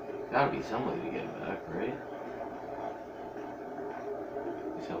 gotta be somebody to get back, right?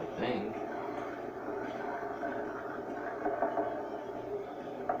 At least I would think.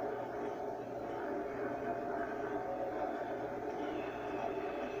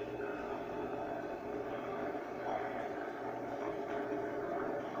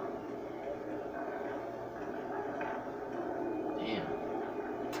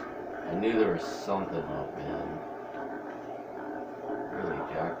 I knew there was something up, man. Really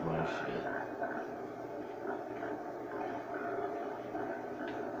jacked my shit.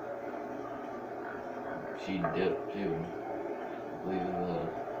 She dipped too. Believe that.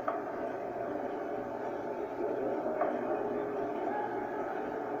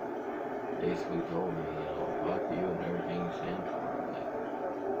 Basically told me, fuck you and everything you stand for. Like,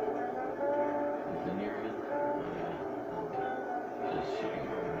 is in here again? Oh yeah. Just shitting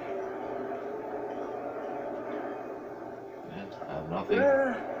rubbish. I have nothing.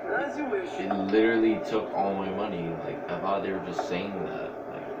 As you wish. It literally took all my money. Like, I thought they were just saying that.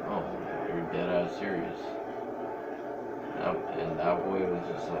 Like, oh, you're dead ass serious. And that boy was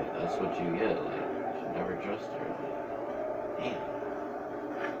just like, that's what you get. Like, you should never trust her. Like, damn.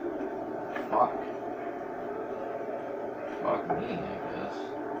 Fuck. Fuck me, I guess.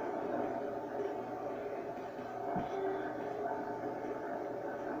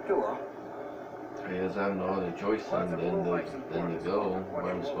 Hello. I guess I have no other choice than to go where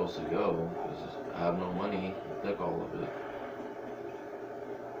I'm supposed to go, because I have no money. I took all of it.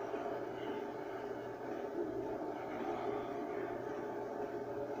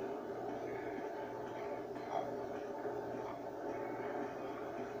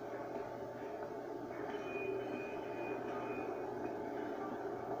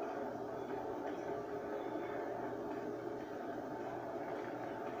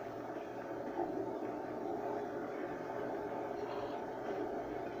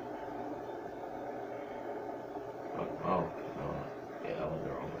 Oh, yeah, I went the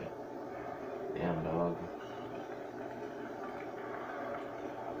wrong way. Damn, dog.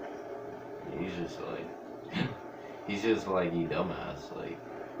 He's just like, you dumbass, like,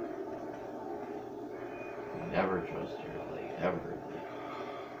 never trust her, like, ever, like.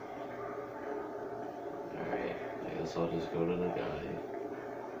 Alright, I guess I'll just go to the guy.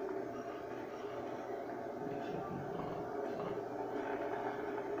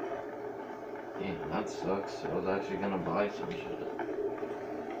 Damn, that sucks. I was actually gonna buy some shit.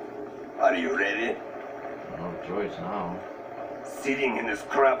 Are you ready? I don't have a choice now. Sitting in this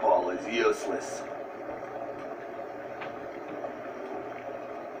crap hole is useless.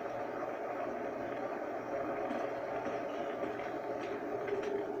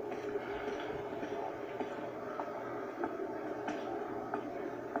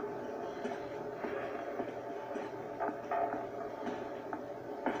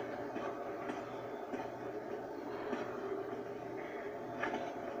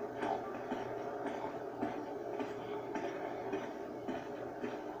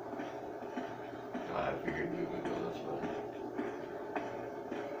 figured you would go this way.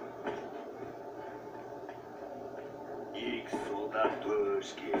 Их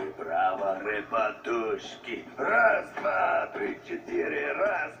солдатушки, браво, репатушки. Раз, два, три, четыре.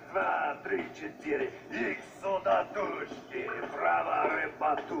 Раз, два, три, четыре. Их солдатушки, браво,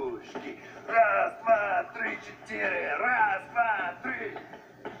 репатушки. Раз, два, три, четыре. Раз, два, три.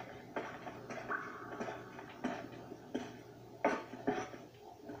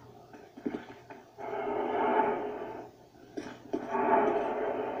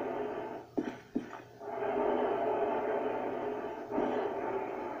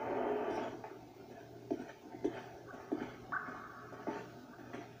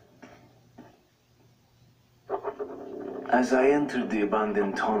 As I entered the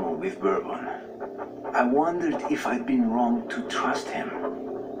abandoned tunnel with Bourbon, I wondered if I'd been wrong to trust him.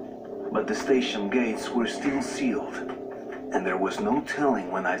 But the station gates were still sealed, and there was no telling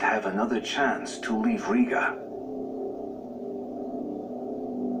when I'd have another chance to leave Riga.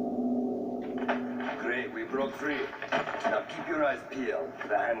 Great, we broke free. Now keep your eyes peeled.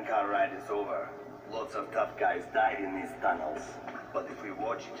 The handcar ride is over. Lots of tough guys died in these tunnels. But if we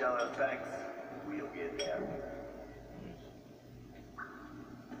watch each other's backs, we'll get there.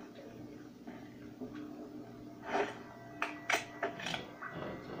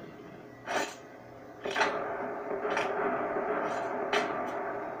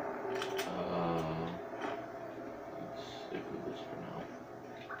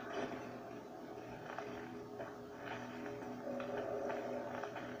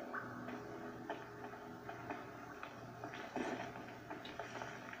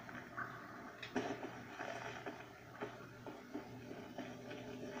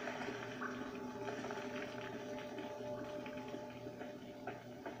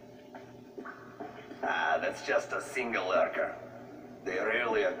 That's just a single lurker. They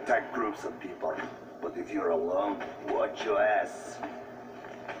rarely attack groups of people. But if you're alone, watch your ass.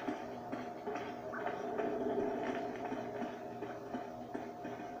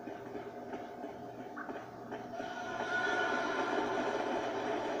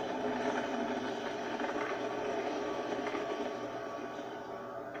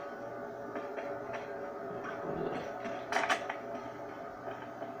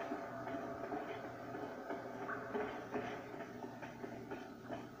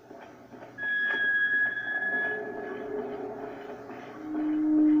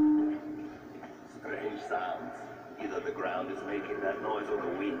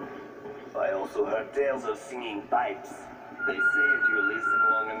 Tales of singing pipes. They say if you listen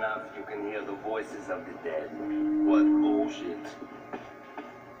long enough, you can hear the voices of the dead. What bullshit.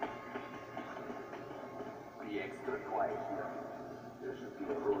 Be extra quiet here. There should be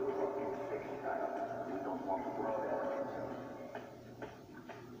a roadblock in the second tunnel. We don't want to draw their attention.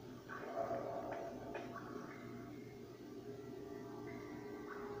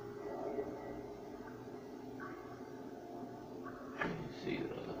 See that.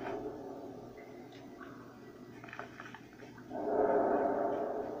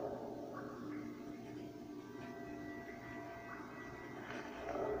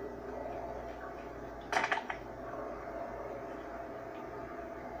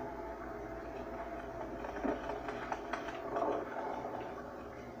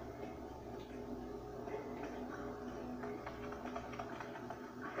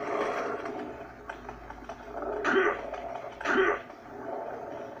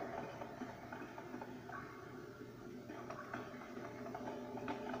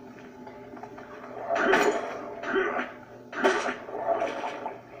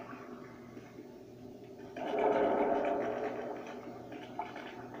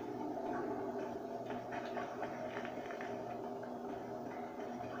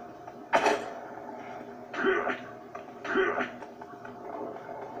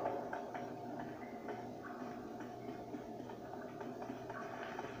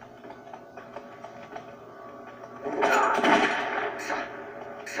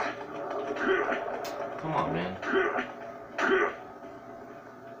 Come on, man.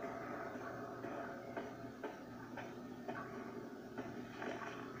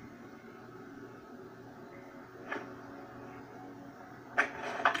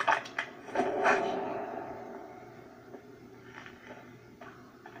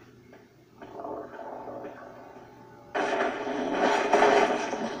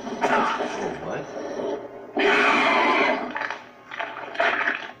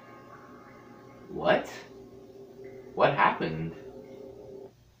 What? What happened?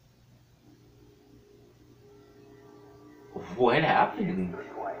 What happened?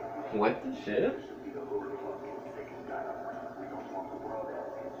 What the shit?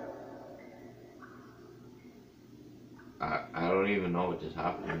 I don't even know what just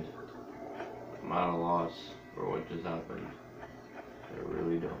happened. I'm at a loss for what just happened. I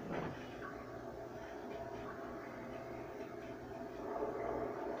really don't know.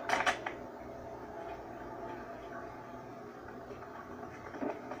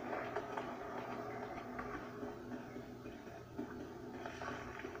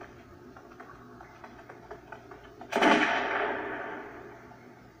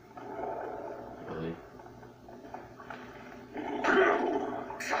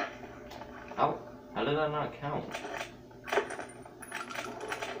 How did that not count?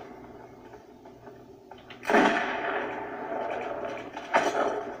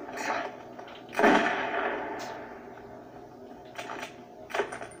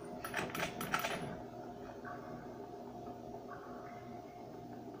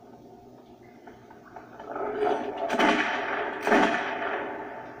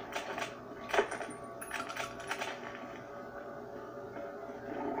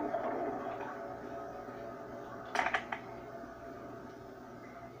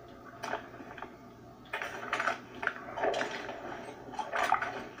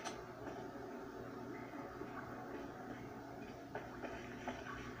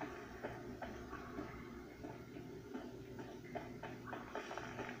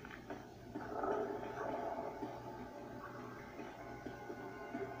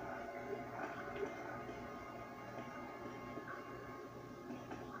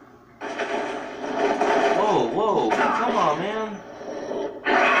 Whoa, come on, man.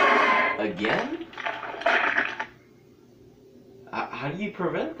 Again? How do you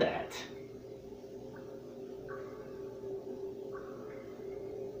prevent that?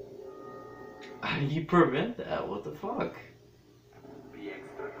 How do you prevent that? What the fuck? Be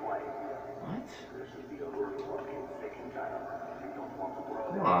extra quiet. What? There should be a roadblock in the second tunnel. You don't want to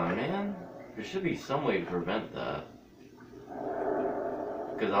blow Come on, man. There should be some way to prevent that.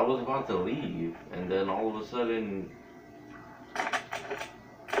 Because I was about to leave, and then all of a sudden,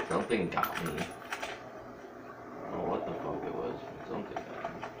 something got me. I don't know what the fuck it was, but something got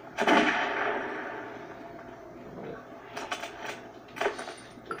me.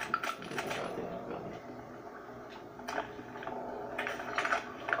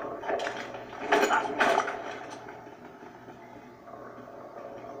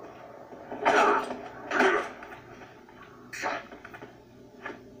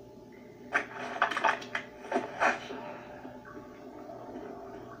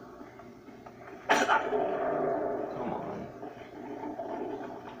 Come on.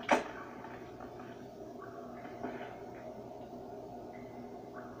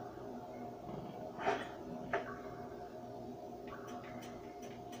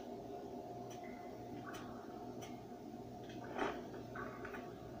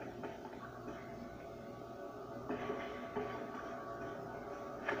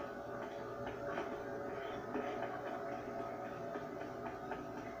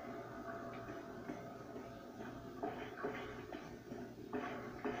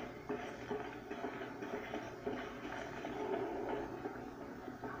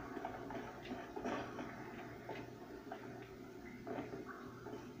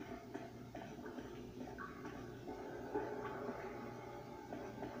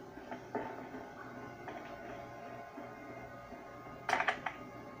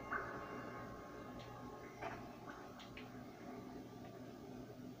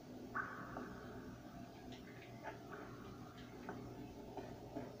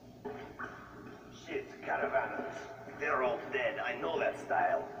 Shit, caravanners. They're all dead. I know that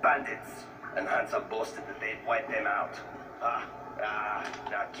style. Bandits. And Hansa boasted that they'd wipe them out.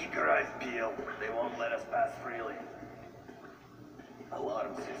 Now keep your eyes peeled. They won't let us pass freely.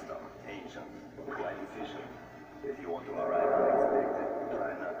 Alarm system. Ancient. Quite efficient. If you want to arrive unexpected,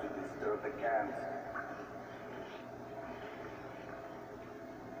 try not to disturb the camps.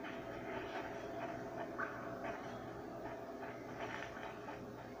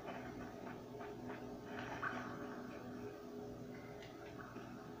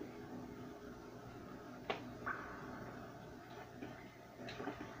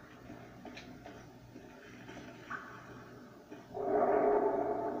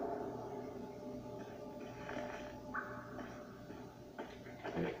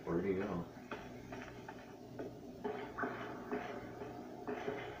 Wait, where'd he go?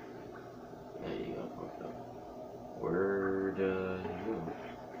 Yeah, you got fucked up. Where'd he go?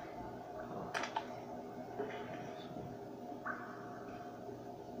 Oh.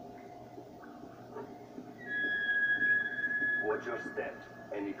 Watch your steps.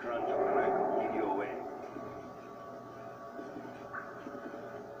 Any crunch or crack will lead you away.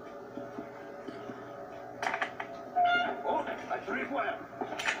 everywhere.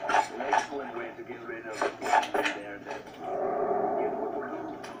 An excellent way to get rid of it. There, then. Get what to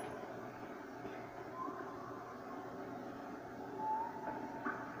do.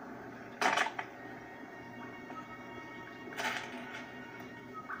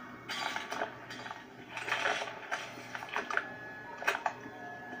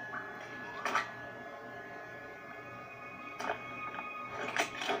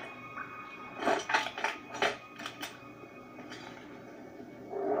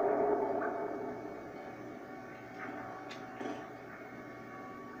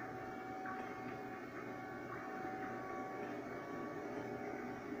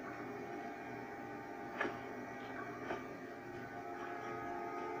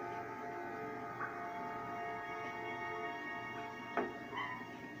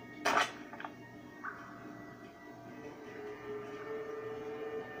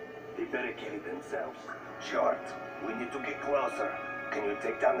 They barricaded themselves. Short, we need to get closer. Can you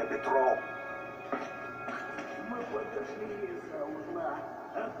take down the patrol?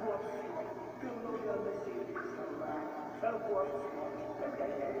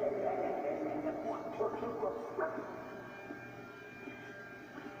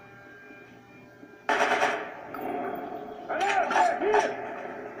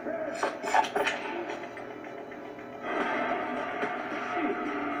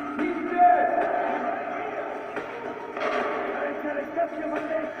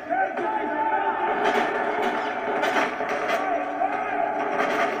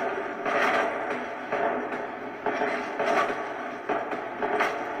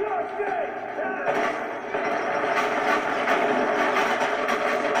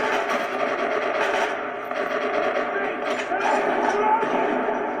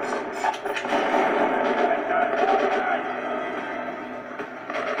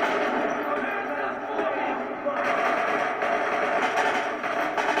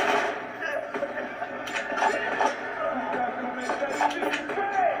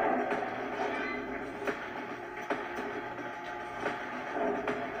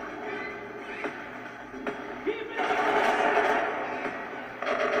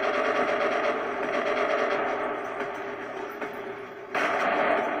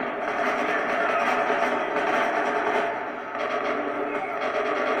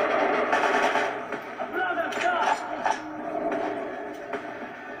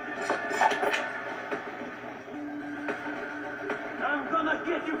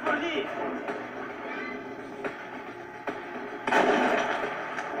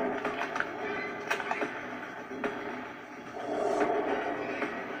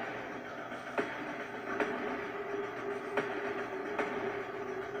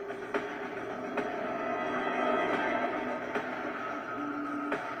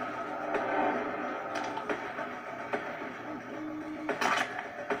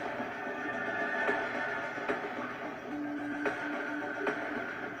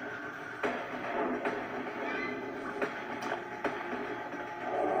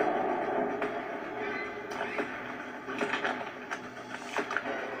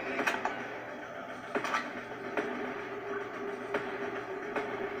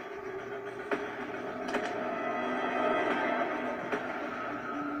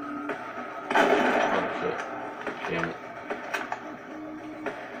 Damn it.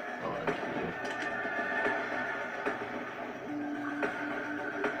 Oh, I didn't do.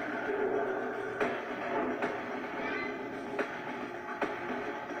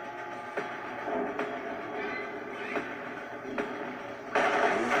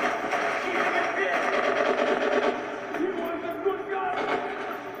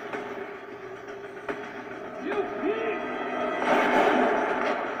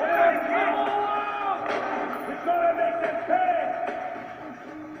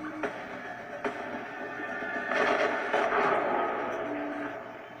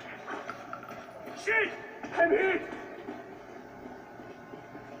 Shit! I'm hit!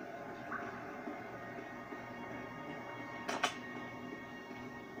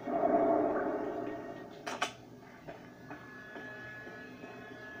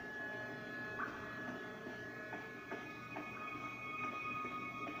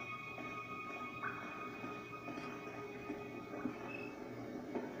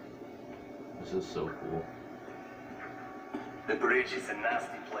 This is so cool. The bridge is a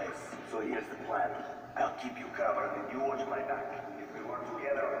nasty place, so here's the plan. I'll keep you covered and you watch my back. If we work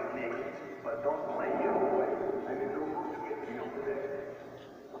together, we'll make it. But don't play your way. I'm in no mood to get killed today.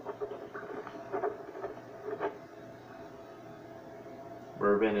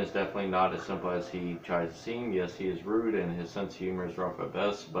 Bourbon is definitely not as simple as he tries to seem. Yes, he is rude and his sense of humor is rough at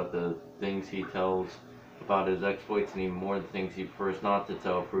best, but the things he tells about his exploits, and even more, the things he prefers not to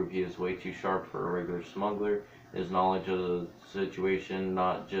tell prove he is way too sharp for a regular smuggler. His knowledge of the situation,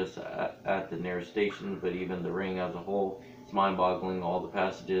 not just at the nearest station, but even the ring as a whole, is mind-boggling. All the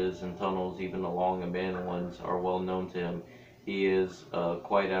passages and tunnels, even the long abandoned ones, are well known to him. He is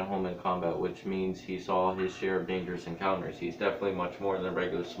quite at home in combat, which means he saw his share of dangerous encounters. He's definitely much more than a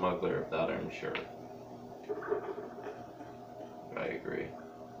regular smuggler, of that I'm sure. I agree.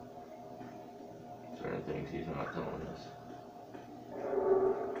 Certain things he's not telling us.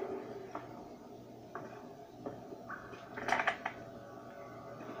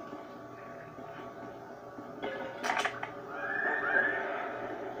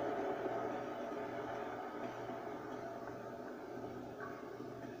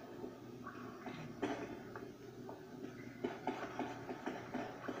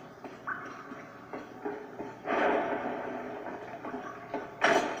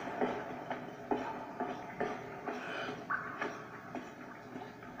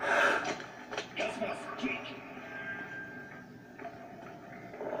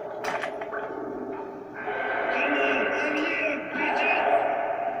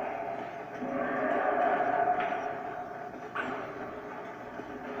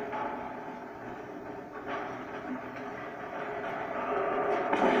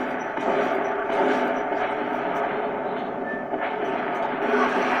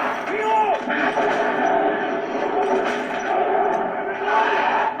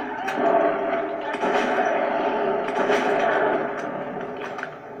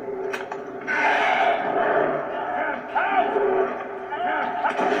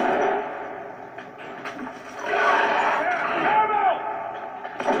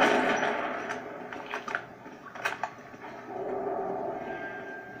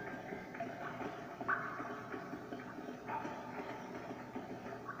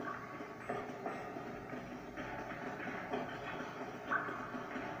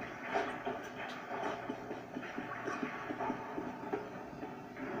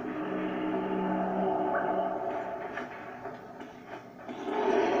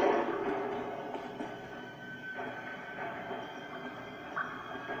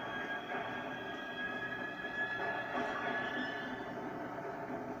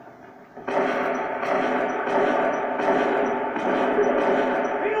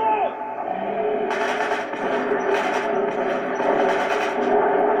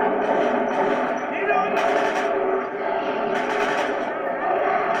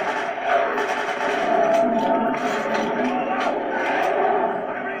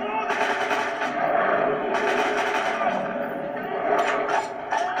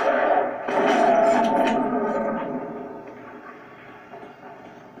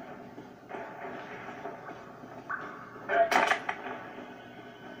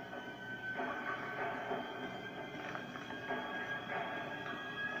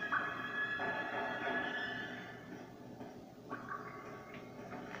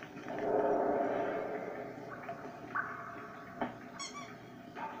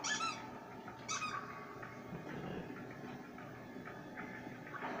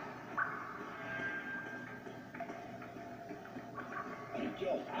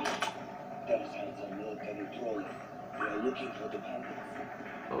 Those hands are military trolling. They are looking for the bandits.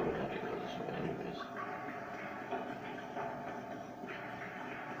 Oh, we have to go this way anyways.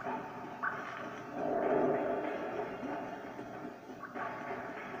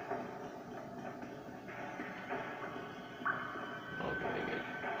 Okay, good.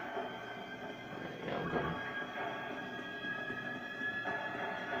 Alright, yeah, I'm going.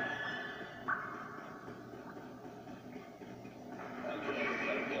 Okay,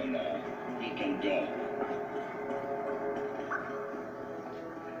 let go now. We can go.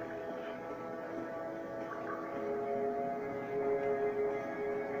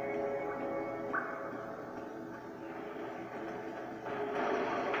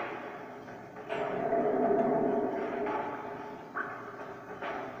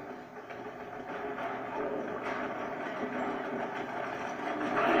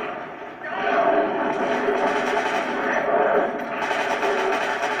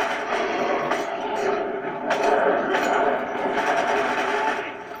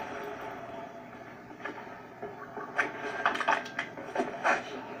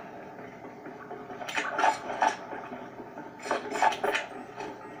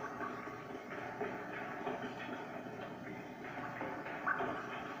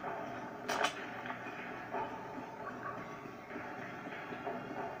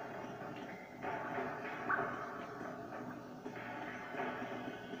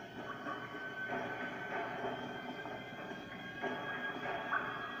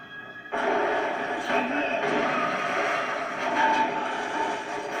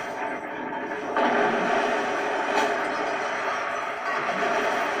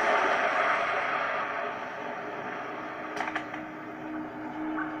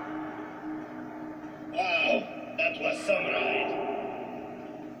 That was some ride.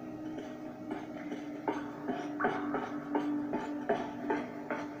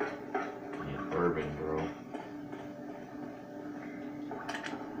 Yeah, bourbon, bro.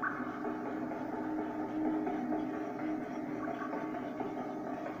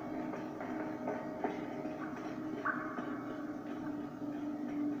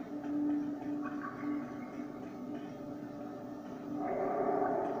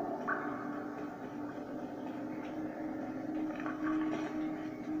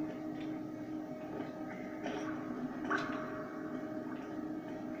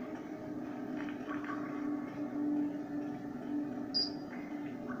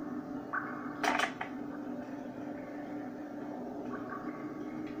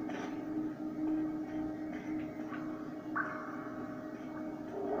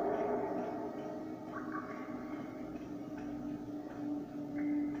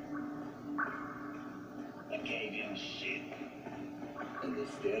 Shit. And the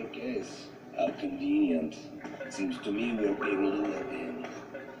staircase. How convenient. Seems to me we're being lured in.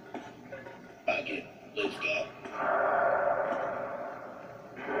 Pack it. Let's go.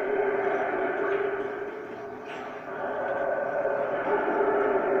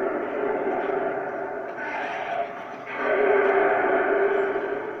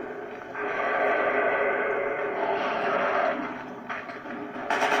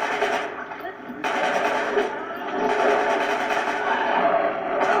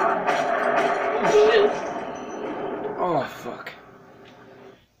 Oh, fuck.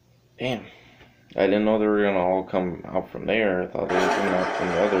 Damn. I didn't know they were gonna all come out from there. I thought they were coming out from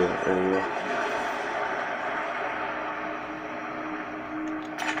the other area.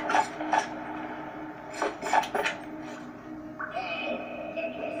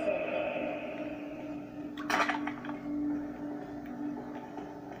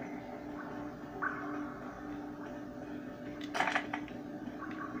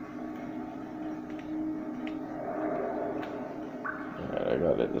 I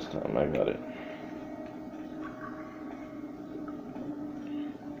got it this time, I got it.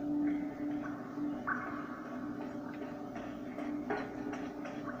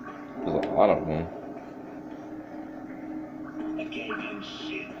 There's a lot of them. I gave him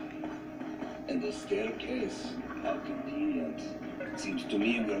shit. And the staircase. How convenient. Seems to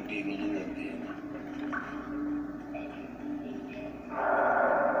me we're being lured in.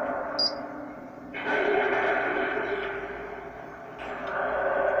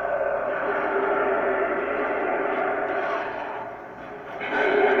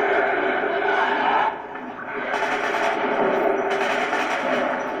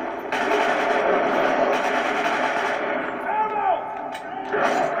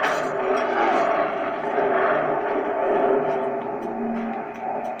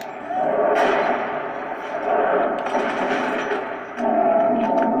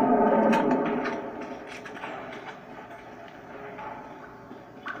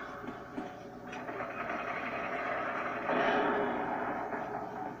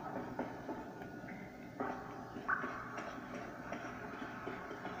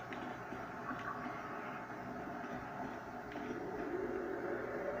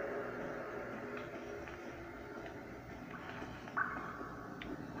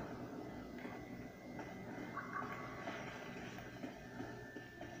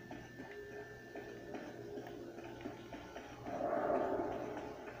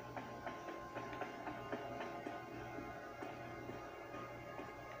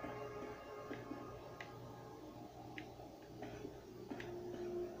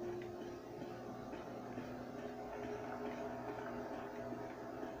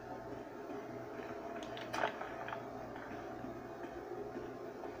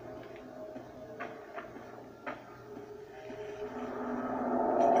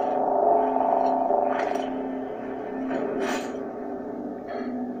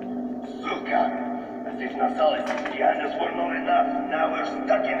 Behind us were not enough. Now we're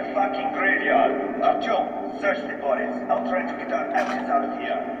stuck in a fucking graveyard. Artyem, search the bodies. I'll try to get our asses out of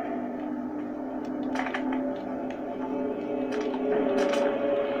here.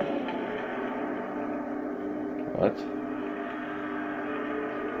 What?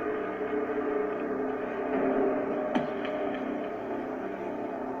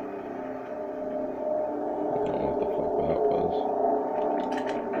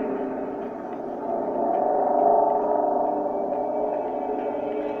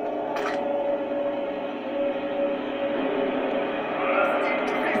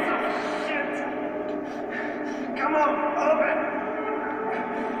 Come on, open!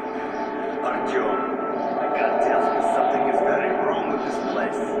 Artyem, I can't tell you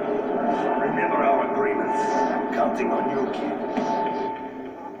counting on you, kid.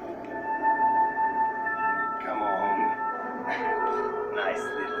 Come on. Nice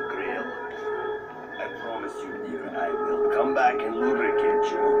little grill. I promise you, dear, I will come back and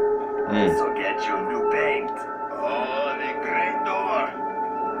lubricate you. Also get you new paint. Oh, the great door.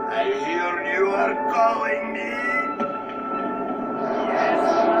 I hear you are calling me. Yes,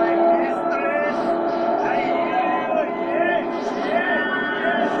 my mistress. I hear you. Yes, yes,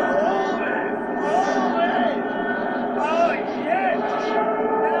 yes. Always, always. Oh, yes.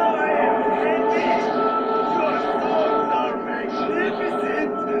 Now I am happy. Your songs are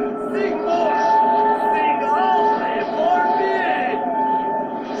magnificent. Sing more. Sing all for me.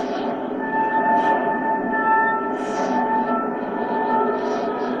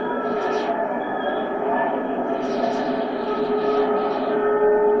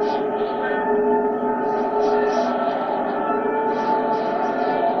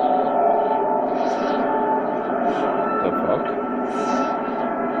 The fuck?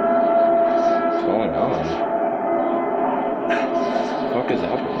 What's going on? What the fuck is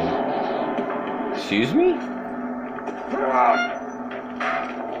happening? Excuse me?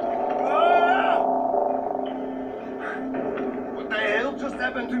 What the hell just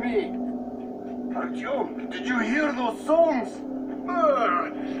happened to me? Artyom, did you hear those songs?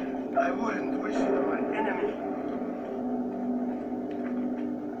 I wouldn't wish it on an enemy.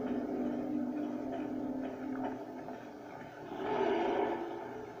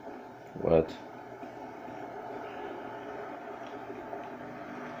 What?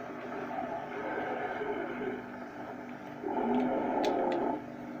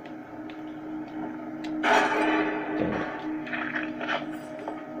 Damn it.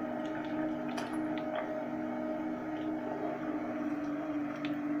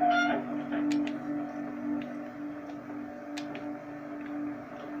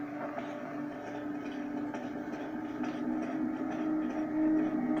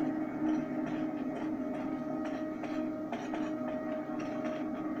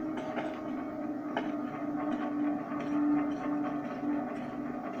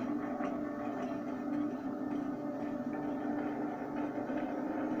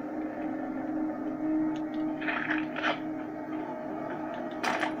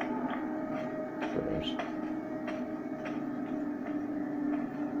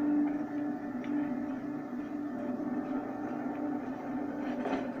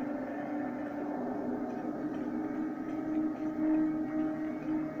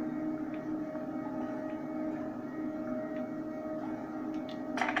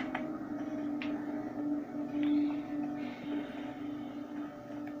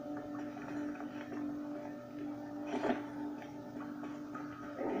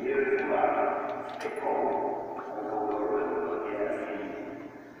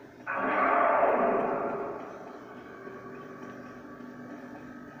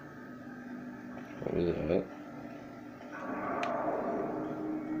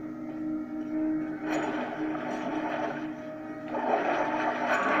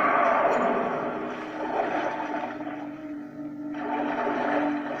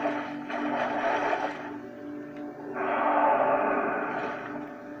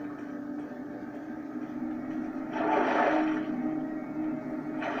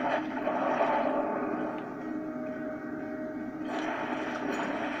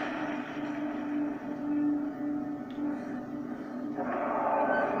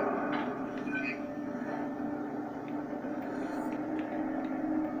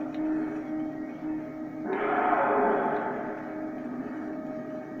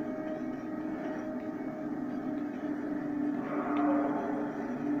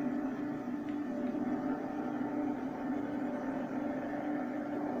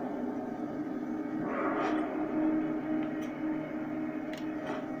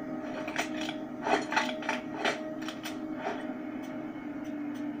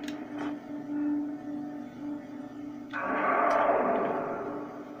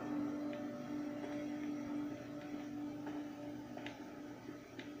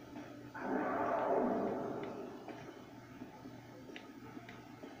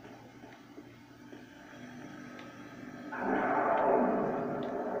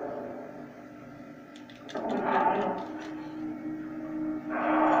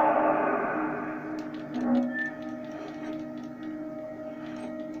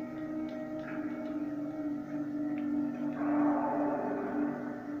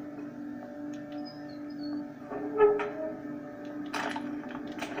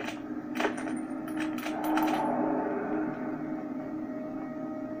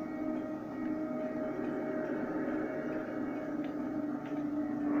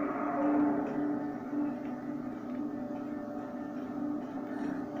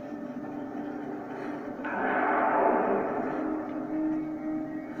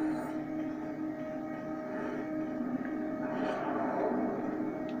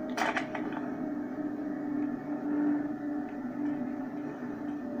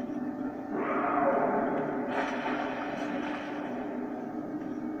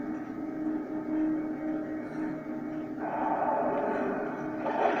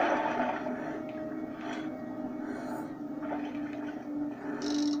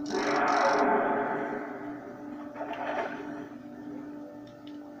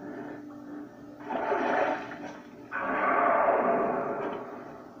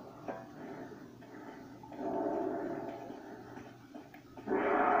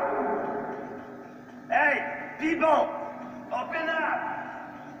 people! Open up!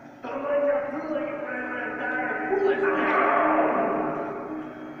 Don't let your foolish brethren die foolishly!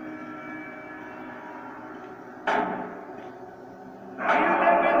 Are you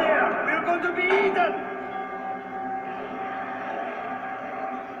deaf in there? We're going to be eaten!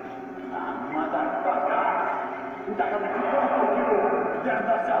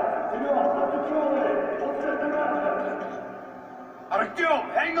 Artyom,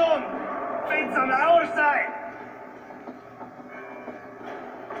 hang on! Fate's on our side!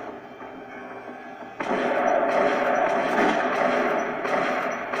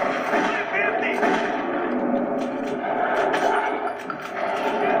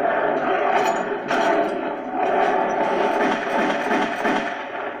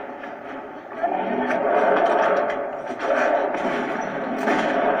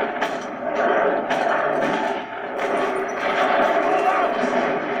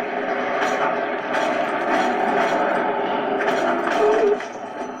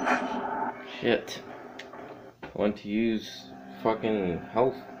 Shit. I want to use fucking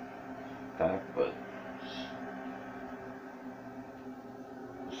health pack, but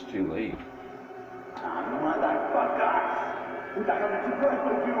it's too late.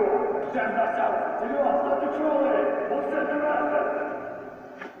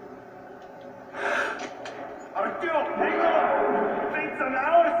 Artyom, hang on! Fate's on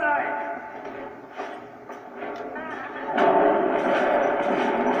our side!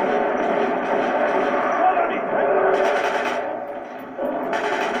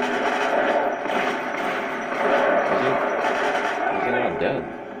 He's not dead.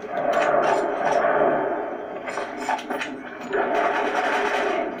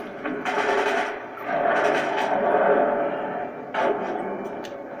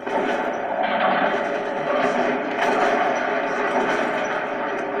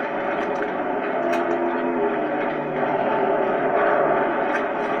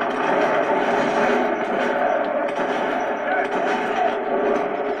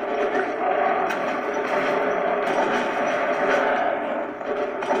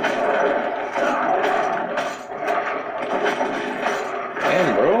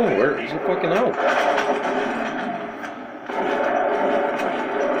 Damn, bro, where's your fucking help?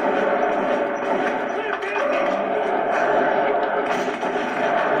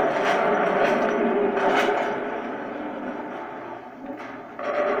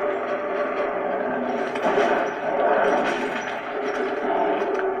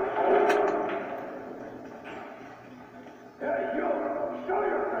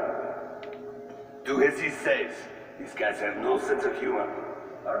 Do as he says. These guys have no sense of humor.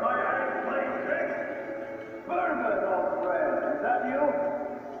 Are my eyes playing tricks? Bourbon, old friend, is that you?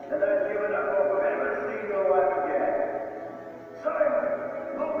 Then I've given up hope of ever seeing your wife again. Simon,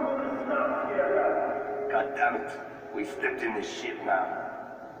 look who the snuff scared up. God damn it. We stepped in this shit now.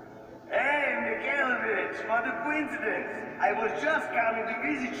 Hey, Mikhailovich, what a coincidence. I was just coming to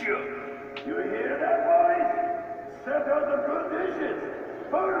visit you. You hear that, boys? Set out the good dishes.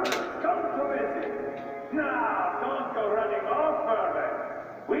 Bourbons, come to visit. Now, don't go running off, Bourbon.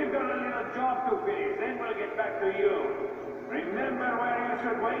 We've got a little job to finish, then we'll get back to you. Remember where you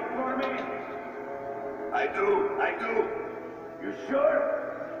should wait for me? I do. You sure?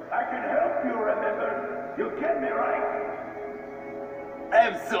 I can help you, remember? You get me right?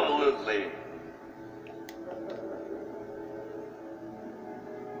 Absolutely.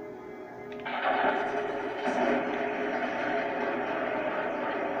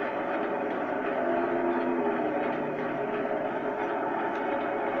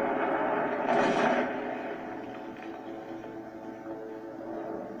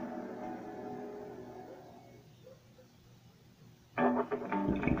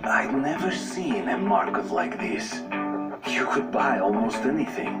 I'd never seen a market like this. You could buy almost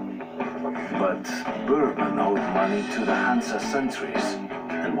anything. But Bourbon owed money to the Hansa sentries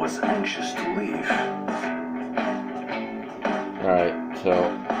and was anxious to leave. Alright, so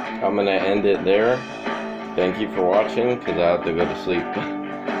I'm gonna end it there. Thank you for watching, because I have to go to sleep.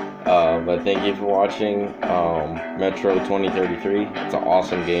 But thank you for watching Metro 2033. It's an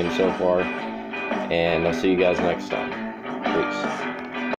awesome game so far. And I'll see you guys next time. Peace.